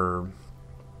blamed on her.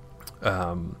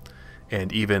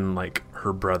 And even like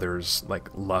her brother's like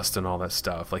lust and all that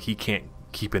stuff, like he can't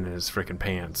keep it in his freaking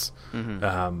pants.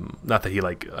 Not that he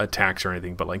like attacks or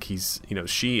anything, but like he's,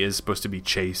 she is supposed to be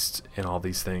chaste and all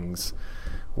these things,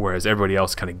 whereas everybody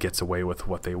else kind of gets away with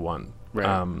what they want.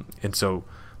 Right. And so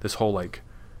this whole like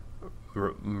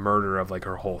murder of like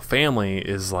her whole family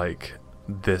is like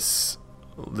this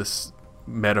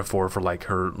metaphor for like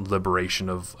her liberation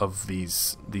of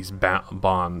these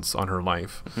bonds on her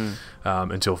life,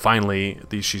 until finally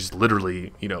she's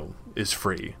literally is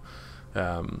free.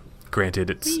 Granted,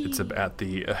 it's at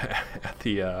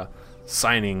the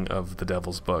signing of the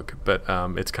Devil's Book, but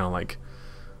it's kind of like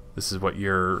this is what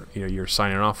you're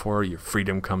signing off for. Your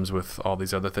freedom comes with all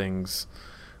these other things.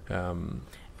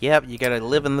 Yep, you gotta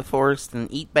live in the forest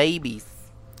and eat babies.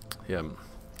 Yeah.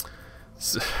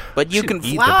 But you can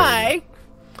eat the fly!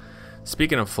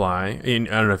 Speaking of fly, and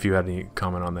I don't know if you had any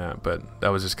comment on that, but that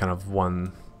was just kind of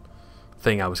one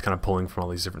thing I was kind of pulling from all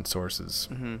these different sources.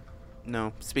 Mm-hmm.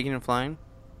 No. Speaking of flying?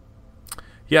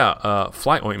 Yeah,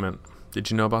 fly ointment.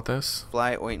 Did you know about this?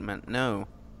 Fly ointment. No.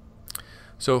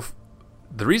 So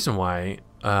the reason why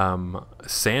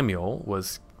Samuel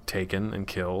was taken and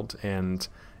killed, and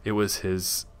it was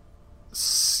his,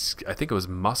 I think it was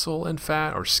muscle and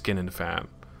fat or skin and fat.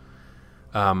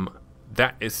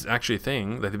 That is actually a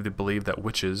thing that they believe that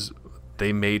witches,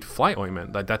 they made fly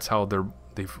ointment. That's how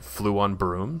they flew on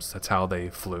brooms. That's how they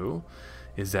flew,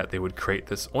 is that they would create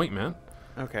this ointment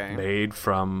made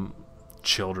from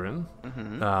children,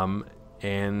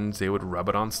 and they would rub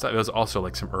it on stuff. It was also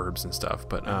like some herbs and stuff,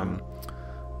 but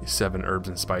 7 herbs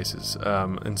and spices,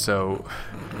 and so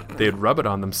they'd rub it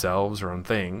on themselves or on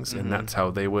things, and that's how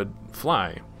they would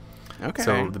fly. Okay.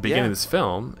 So the beginning of this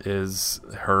film is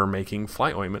her making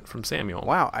fly ointment from Samuel.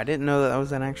 Wow, I didn't know that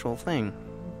was an actual thing.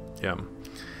 Yeah,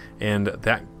 and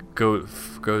that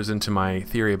goes into my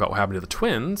theory about what happened to the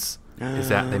twins. Is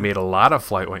that they made a lot of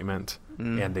fly ointment,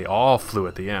 and they all flew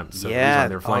at the end. So the reason why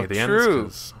they were flying at the end is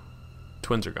because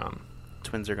twins are gone.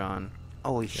 Twins are gone.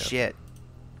 Holy shit.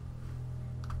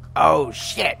 Oh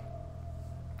shit.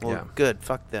 Well, good.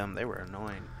 Fuck them. They were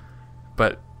annoying.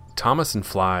 But Thomasin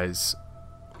flies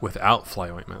without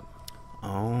fly ointment.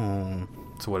 Oh.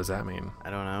 So what does that mean? I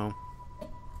don't know.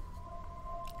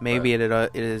 Maybe it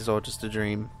is all just a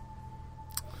dream.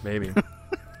 Maybe.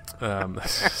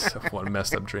 What a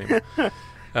messed up dream.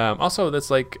 Also, that's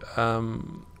like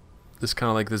this kind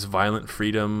of like this violent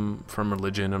freedom from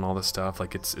religion and all this stuff.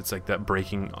 Like it's like that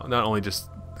breaking, not only just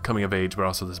coming of age, but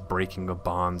also this breaking of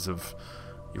bonds of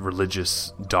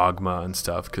religious dogma and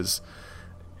stuff. Because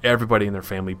everybody in their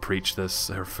family preached this,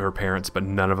 her parents, but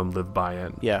none of them lived by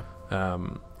it. Yeah.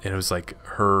 And it was like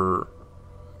her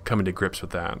coming to grips with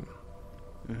that.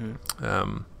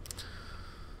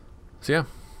 So yeah.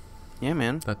 Yeah,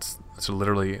 man. That's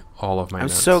literally all of my I'm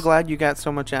notes. so glad you got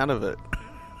so much out of it.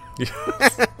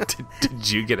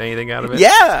 Did you get anything out of it?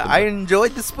 Yeah, I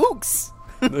enjoyed the spooks.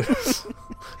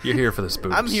 You're here for the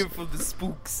spooks. I'm here for the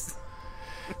spooks.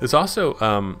 There's also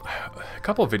a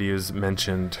couple of videos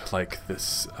mentioned like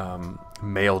this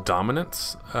male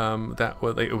dominance. That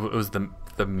was it was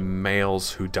the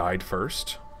males who died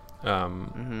first. At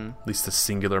least the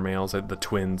singular males, the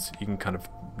twins. You can kind of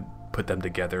put them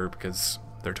together because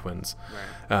they're twins.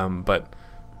 Right. But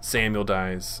Samuel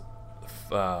dies.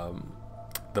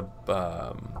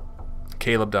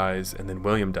 Caleb dies, and then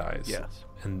William dies. Yes.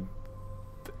 And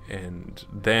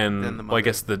then the well, I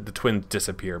guess the twins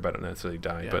disappear, but don't necessarily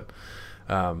die. Yeah. But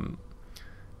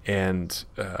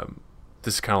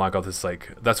this is kind of like all this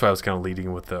like that's why I was kind of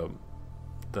leading with the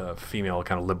female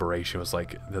kind of liberation was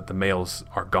like that the males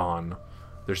are gone.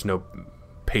 There's no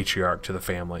patriarch to the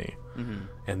family,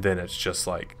 and then it's just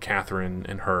like Catherine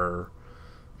and her.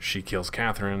 She kills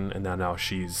Catherine, and now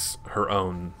she's her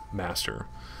own master.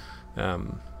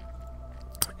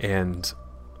 And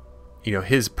you know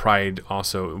his pride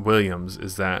also William's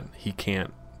is that he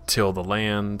can't till the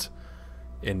land,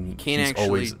 and he can't actually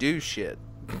always do shit.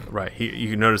 Right.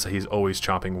 You notice that he's always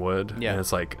chopping wood, yeah. And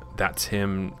it's like that's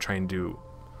him trying to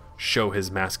show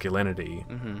his masculinity,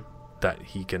 that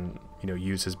he can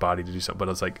use his body to do something. But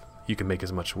it's like you can make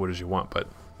as much wood as you want, but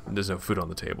there's no food on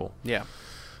the table. Yeah.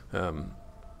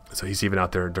 So he's even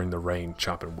out there during the rain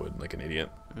chopping wood like an idiot.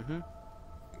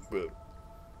 But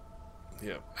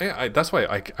yeah, I that's why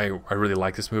I really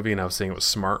like this movie, and I was saying it was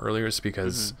smart earlier, is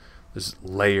because there's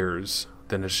layers.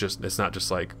 Then it's not just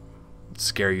like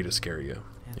scare you to scare you.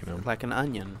 Like an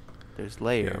onion. There's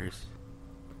layers.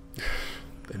 Yeah.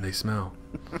 And they smell.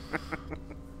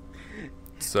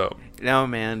 So. No,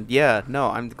 man. Yeah. No,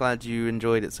 I'm glad you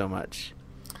enjoyed it so much.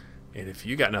 And if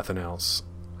you got nothing else,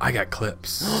 I got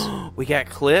clips. We got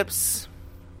clips?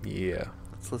 Yeah.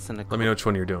 Let's listen to clips. Let me know which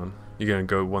one you're doing. You're going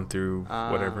to go one through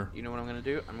whatever? You know what I'm going to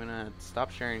do? I'm going to stop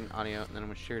sharing audio, and then I'm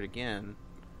going to share it again.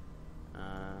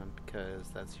 Because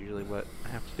that's usually what I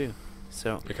have to do.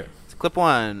 So, okay. It's clip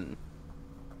 1.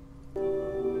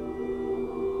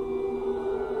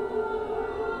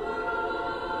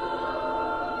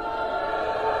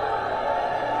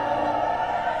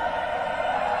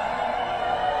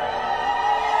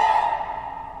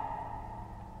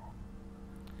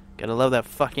 Gotta love that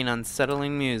fucking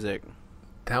unsettling music.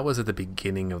 That was at the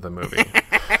beginning of the movie.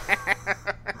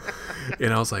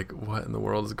 And I was like, what in the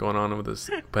world is going on with this?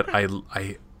 But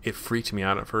it freaked me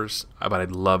out at first, but I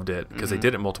loved it because they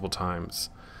did it multiple times.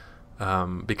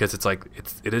 Because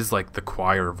it is like the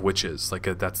choir of witches, like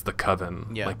that's the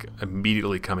coven, like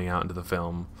immediately coming out into the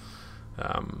film,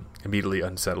 immediately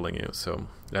unsettling you. So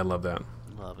I love that.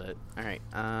 Love it. All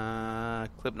right,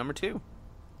 clip number 2.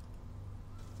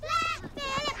 Black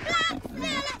Phillip,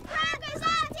 progress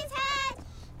out his head.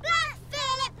 Black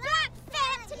Phillip,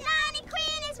 to Nanny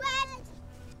Queen is wed.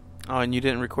 Oh, and you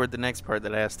didn't record the next part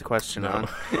that I asked the question on.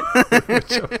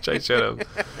 which I should have.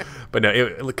 But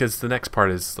no, because the next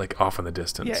part is like off in the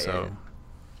distance. Yeah, so, yeah.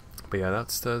 But yeah,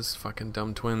 that's those fucking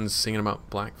dumb twins singing about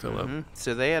Black Phillip. Mm-hmm.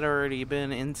 So they had already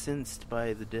been incensed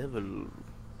by the devil.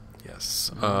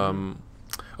 Yes.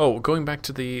 Going back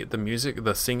to the music,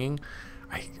 the singing,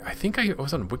 I think I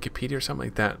was on Wikipedia or something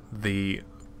like that. The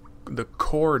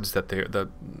chords that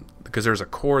because there's a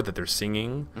chord that they're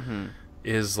singing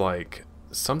is like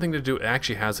something to do. It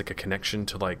actually has like a connection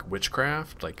to like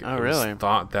witchcraft. Like, oh, it really? was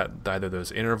thought that either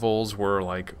those intervals were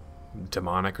like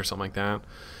demonic or something like that.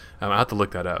 I have to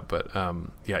look that up, but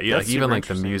like, even like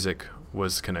the music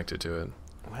was connected to it.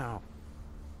 Wow.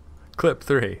 Clip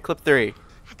 3. Clip 3.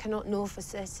 I cannot know for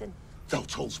certain. Thou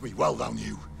toldst me well, thou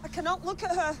knew. I cannot look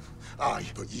at her. Aye,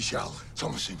 but ye shall.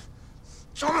 Thomasin!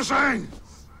 Thomasin!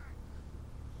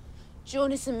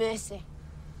 Jonas and Mercy.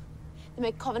 They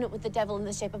made covenant with the devil in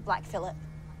the shape of Black Phillip.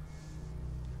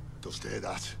 Dost hear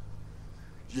that?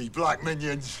 Ye black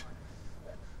minions!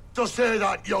 Dost hear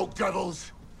that, yoke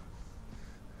devils?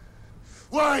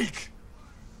 Wake!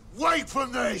 Wake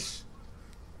from this!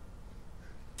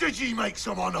 Did ye make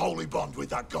some unholy bond with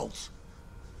that ghost?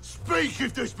 Speak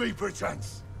if this be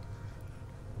pretense!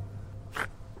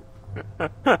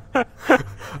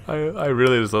 I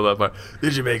really just love that part.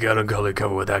 Did you make out unholy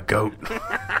cover with that goat?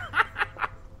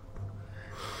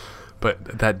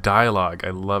 But that dialogue, I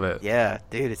love it. Yeah,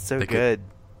 dude, it's so Like good.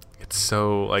 It's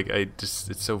so like it's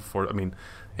so I mean,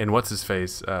 and what's his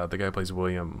face? The guy who plays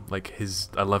William. Like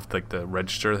I love like the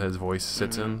register that his voice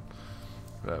sits in.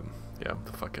 Yeah,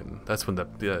 that's when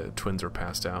the twins are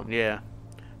passed out. Yeah.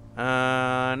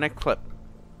 Next clip.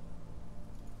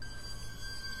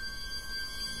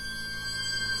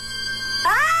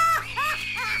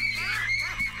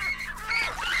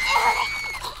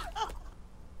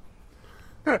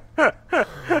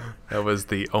 That was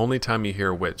the only time you hear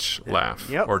a witch laugh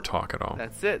Yep. or talk at all.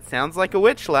 That's it. Sounds like a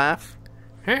witch laugh.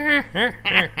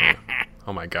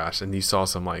 Oh my gosh! And you saw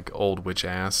some like old witch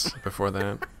ass before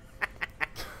that.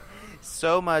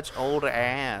 So much old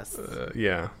ass.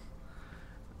 Yeah.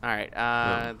 All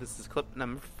right. This is clip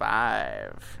number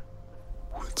 5.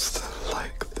 Wouldst thou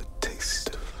like the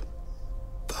taste of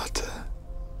butter?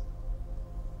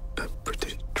 A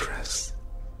pretty dress?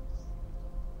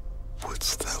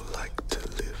 Wouldst thou like to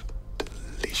live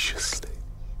deliciously?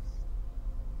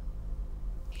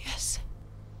 Yes.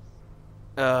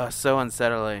 So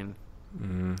unsettling.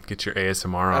 Get your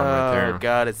ASMR on right there. Oh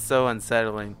god, it's so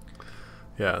unsettling.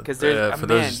 Yeah. Because there's for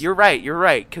man, those, you're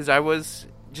right. Because I was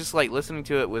just like listening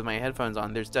to it with my headphones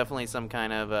on. There's definitely some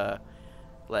kind of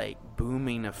like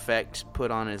booming effect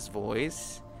put on his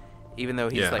voice, even though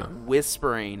he's like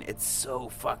whispering. It's so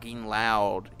fucking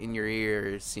loud in your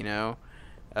ears, you know.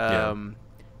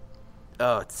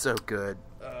 Oh, it's so good.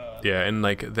 Yeah, and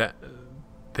like that,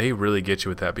 they really get you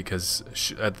with that because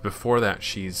before that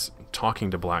she's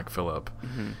talking to Black Phillip,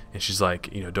 and she's like,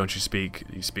 don't you speak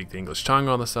the English tongue,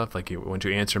 all this stuff, like, won't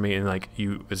you answer me? And like,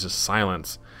 it's just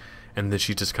silence, and then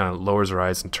she just kind of lowers her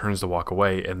eyes and turns to walk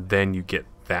away, and then you get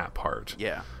that part.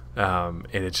 Yeah. And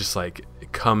it's just like,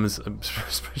 it comes,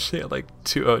 especially at like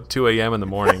 2 a.m. in the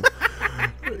morning.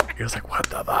 You're just like, what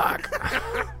the fuck?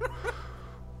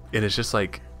 And it's just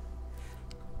like,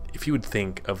 if you would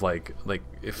think of like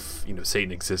if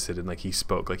Satan existed and like he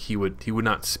spoke, like he would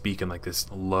not speak in like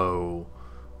this low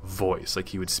voice, like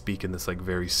he would speak in this like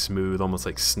very smooth, almost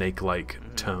like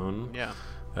snake-like tone. Yeah.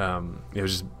 It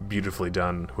was just beautifully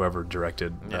done. Whoever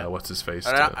directed what's his face.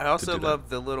 I also love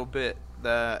the little bit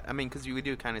because we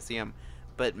do kind of see him,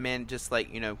 but man, just like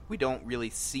we don't really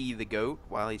see the goat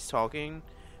while he's talking,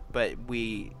 but when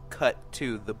we cut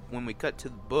to the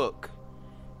book,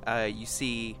 you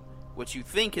see what you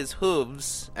think is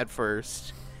hooves at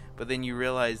first, but then you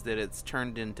realize that it's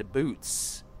turned into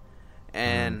boots.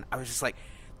 And I was just like,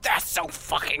 that's so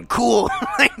fucking cool.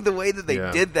 Like the way that they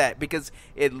did that, because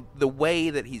the way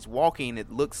that he's walking,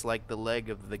 it looks like the leg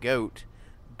of the goat,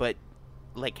 but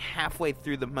like halfway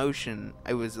through the motion,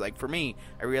 I was like, for me,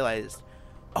 I realized,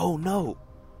 oh no,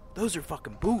 those are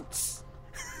fucking boots.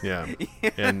 Yeah.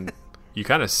 And you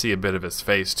kind of see a bit of his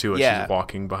face too as she's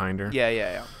walking behind her.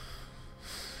 Yeah.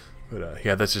 But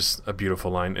yeah, that's just a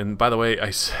beautiful line. And by the way,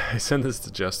 I sent this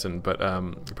to Justin, but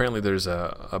apparently there's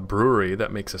a brewery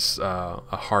that makes a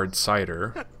hard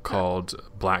cider called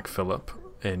Black Phillip,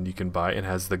 and you can buy it. It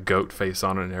has the goat face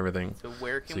on it and everything. So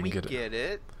where can you we can get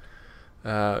it?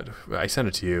 I sent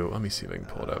it to you. Let me see if I can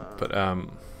pull it up. But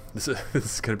this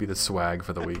is going to be the swag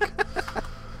for the week.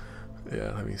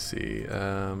 Yeah, let me see.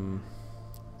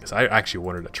 Because I actually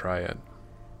wanted to try it,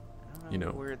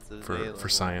 where it's available. for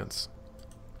science.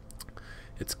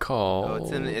 It's called...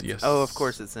 Yes. Oh, of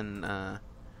course, it's in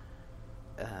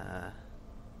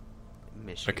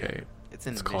Michigan. Okay. It's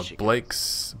in called Michigan.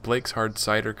 Blake's Hard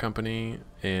Cider Company,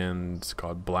 and it's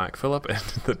called Black Phillip, and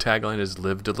the tagline is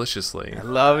 "Live Deliciously." I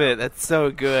love it. That's so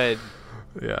good.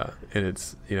 Yeah, and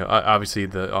it's obviously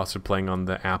also playing on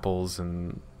the apples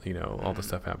and all the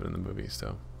stuff happened in the movie.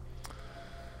 So.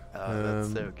 Oh,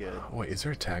 that's so good. Wait, is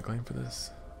there a tagline for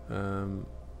this? Oh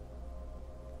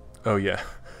yeah.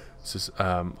 This is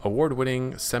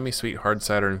award-winning semi-sweet hard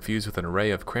cider infused with an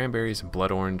array of cranberries and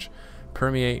blood orange.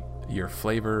 Permeate your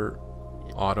flavor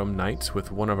autumn nights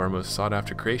with one of our most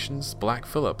sought-after creations, Black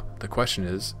Phillip. The question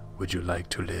is, would you like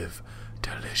to live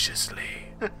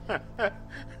deliciously?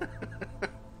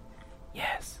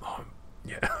 Yes.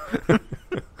 Yeah.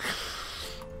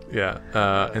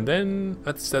 Yeah. And then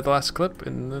that's the last clip,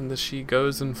 and then she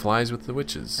goes and flies with the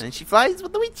witches. And she flies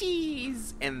with the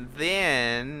witches. And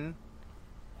then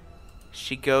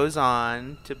she goes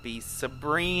on to be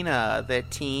Sabrina, the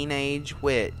teenage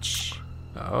witch.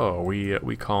 Oh,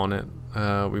 we calling it?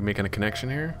 We making a connection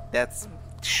here? That's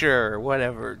sure,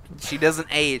 whatever. She doesn't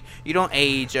age. You don't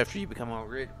age after you become a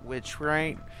witch,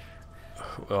 right?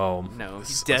 Well, no.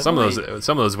 Some of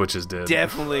those witches did.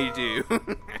 Definitely do.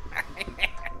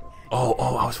 Oh!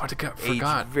 I was about to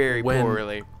forgot. Age very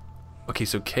poorly. Okay,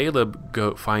 so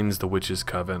Caleb finds the witch's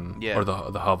coven, or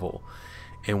the hovel.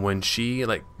 And when she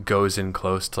goes in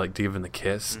close to give him the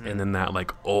kiss, and then that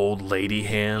old lady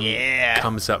hand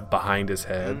comes up behind his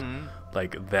head,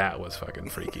 that was fucking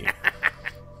freaky.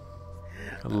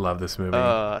 I love this movie.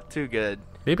 Too good.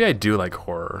 Maybe I do like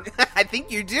horror. I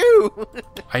think you do.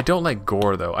 I don't like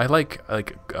gore though. I like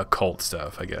occult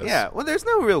stuff, I guess. Yeah. Well, there's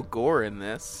no real gore in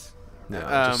this. No,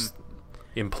 just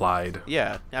implied.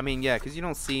 Yeah. I mean, yeah, because you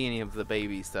don't see any of the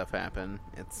baby stuff happen.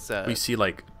 It's we see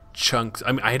chunks.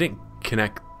 I mean, I didn't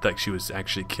connect that she was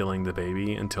actually killing the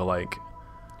baby until I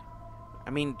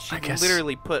mean, she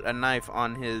literally put a knife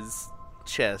on his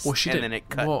chest, then it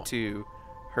cut to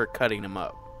her cutting him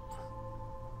up.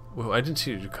 Well, I didn't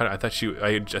see her cut. I thought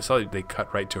I saw they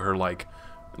cut right to her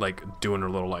doing her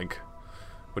little what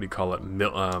do you call it?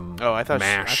 I thought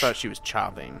mash. I thought she was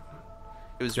chopping.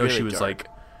 It was no, really she was dark.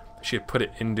 she had put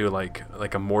it into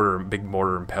a mortar, big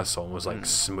mortar and pestle, and was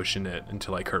smushing it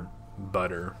into her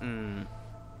butter.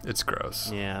 It's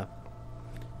gross. Yeah.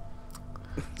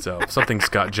 So something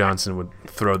Scott Johnson would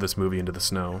throw this movie into the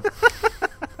snow.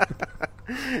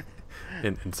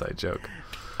 Inside joke.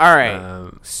 All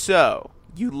right. So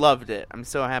you loved it. I'm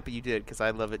so happy you did because I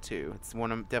love it too. It's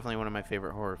definitely one of my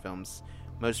favorite horror films,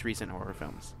 most recent horror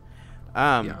films.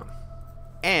 Yeah.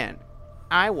 And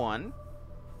I won.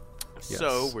 Yes.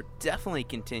 So we're definitely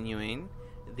continuing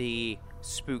the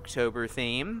Spooktober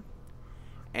theme.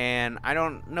 And I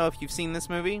don't know if you've seen this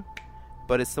movie,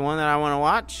 but it's the one that I want to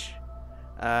watch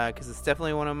because it's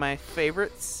definitely one of my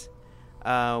favorites.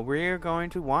 We're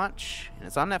going to watch, and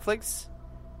it's on Netflix,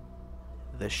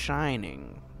 The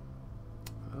Shining.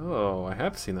 Oh, I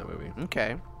have seen that movie.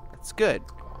 Okay, that's good.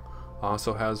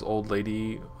 Also has old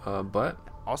lady butt.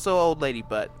 Also old lady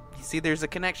butt. You see, there's a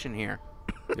connection here.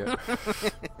 Yeah.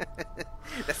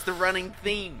 That's the running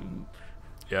theme.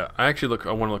 Yeah, I want to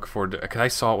look forward to it because I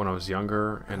saw it when I was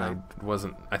younger, and I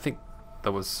think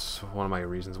that was one of my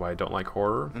reasons why I don't like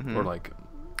horror, or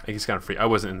I guess kind of free. I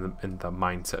wasn't in the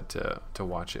mindset to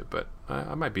watch it, but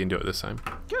I might be into it this time.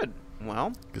 Good.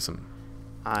 Well, get some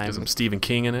Stephen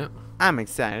King in it. I'm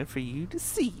excited for you to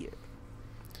see it.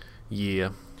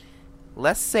 Yeah.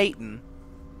 Less Satan,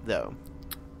 though.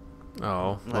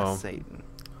 Oh, Less Satan.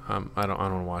 I don't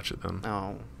want to watch it then.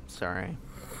 Oh, sorry.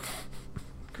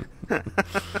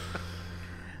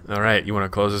 All right, you want to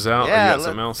close this out? Yeah, or you got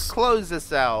something else? Close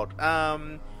this out.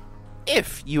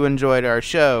 If you enjoyed our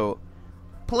show,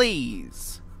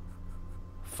 please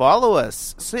follow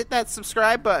us. So hit that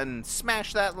subscribe button,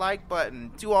 smash that like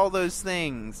button, do all those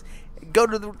things. Go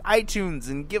to the iTunes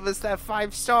and give us that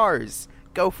 5 stars.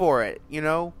 Go for it.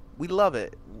 We love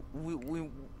it.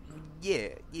 Yeah.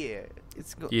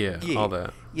 All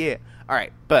that. Yeah. All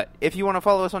right. But if you want to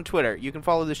follow us on Twitter, you can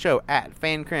follow the show at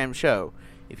FanCram Show.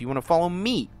 If you want to follow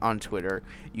me on Twitter,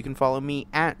 you can follow me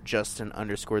at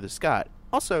Justin_the Scott.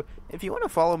 Also, if you want to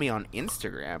follow me on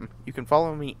Instagram, you can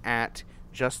follow me at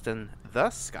Justin the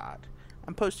Scott.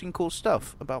 I'm posting cool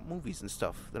stuff about movies and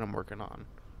stuff that I'm working on.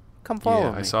 Come follow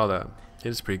Yeah, me. I saw that. It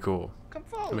is pretty cool. Come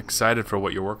follow I'm me. excited for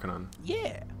what you're working on.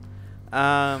 Yeah.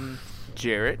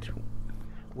 Jarrett,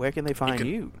 where can they find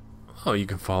you? Oh, you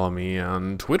can follow me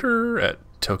on Twitter at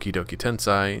Tokidoki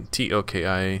Tensai,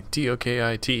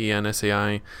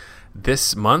 TOKIDOKITENSAI.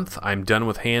 This month, I'm done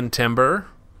with Hand Timber.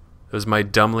 It was my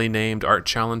dumbly named art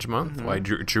challenge month. Where I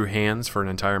drew hands for an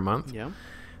entire month. Yeah.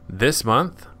 This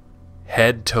month,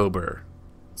 Headtober.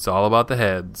 It's all about the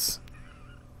heads.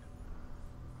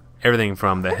 Everything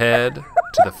from the head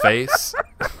to the face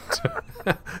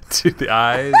to the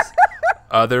eyes,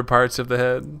 other parts of the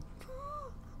head.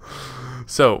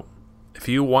 So, if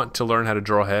you want to learn how to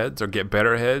draw heads or get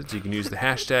better heads, you can use the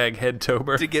hashtag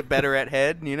Headtober. To get better at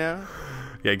head, you know?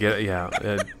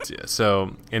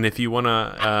 So, and if you want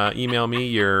to email me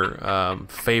your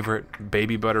favorite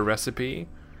baby butter recipe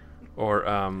or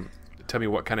tell me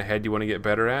what kind of head you want to get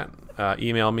better at,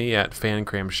 email me at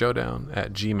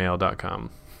fancramshowdown@gmail.com.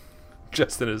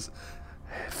 Justin is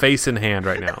face in hand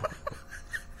right now.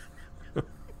 He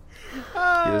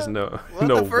doesn't know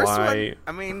The first why. one,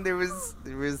 I mean, there was,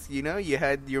 you know, you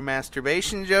had your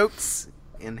masturbation jokes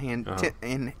in Hand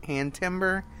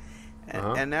Timber,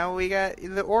 and now we got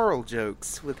the oral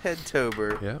jokes with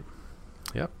Headtober.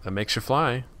 Yep, that makes you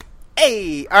fly.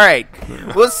 Hey, all right.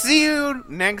 We'll see you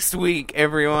next week,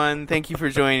 everyone. Thank you for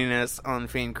joining us on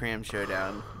Fan Cram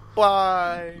Showdown.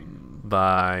 Bye.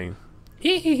 Bye.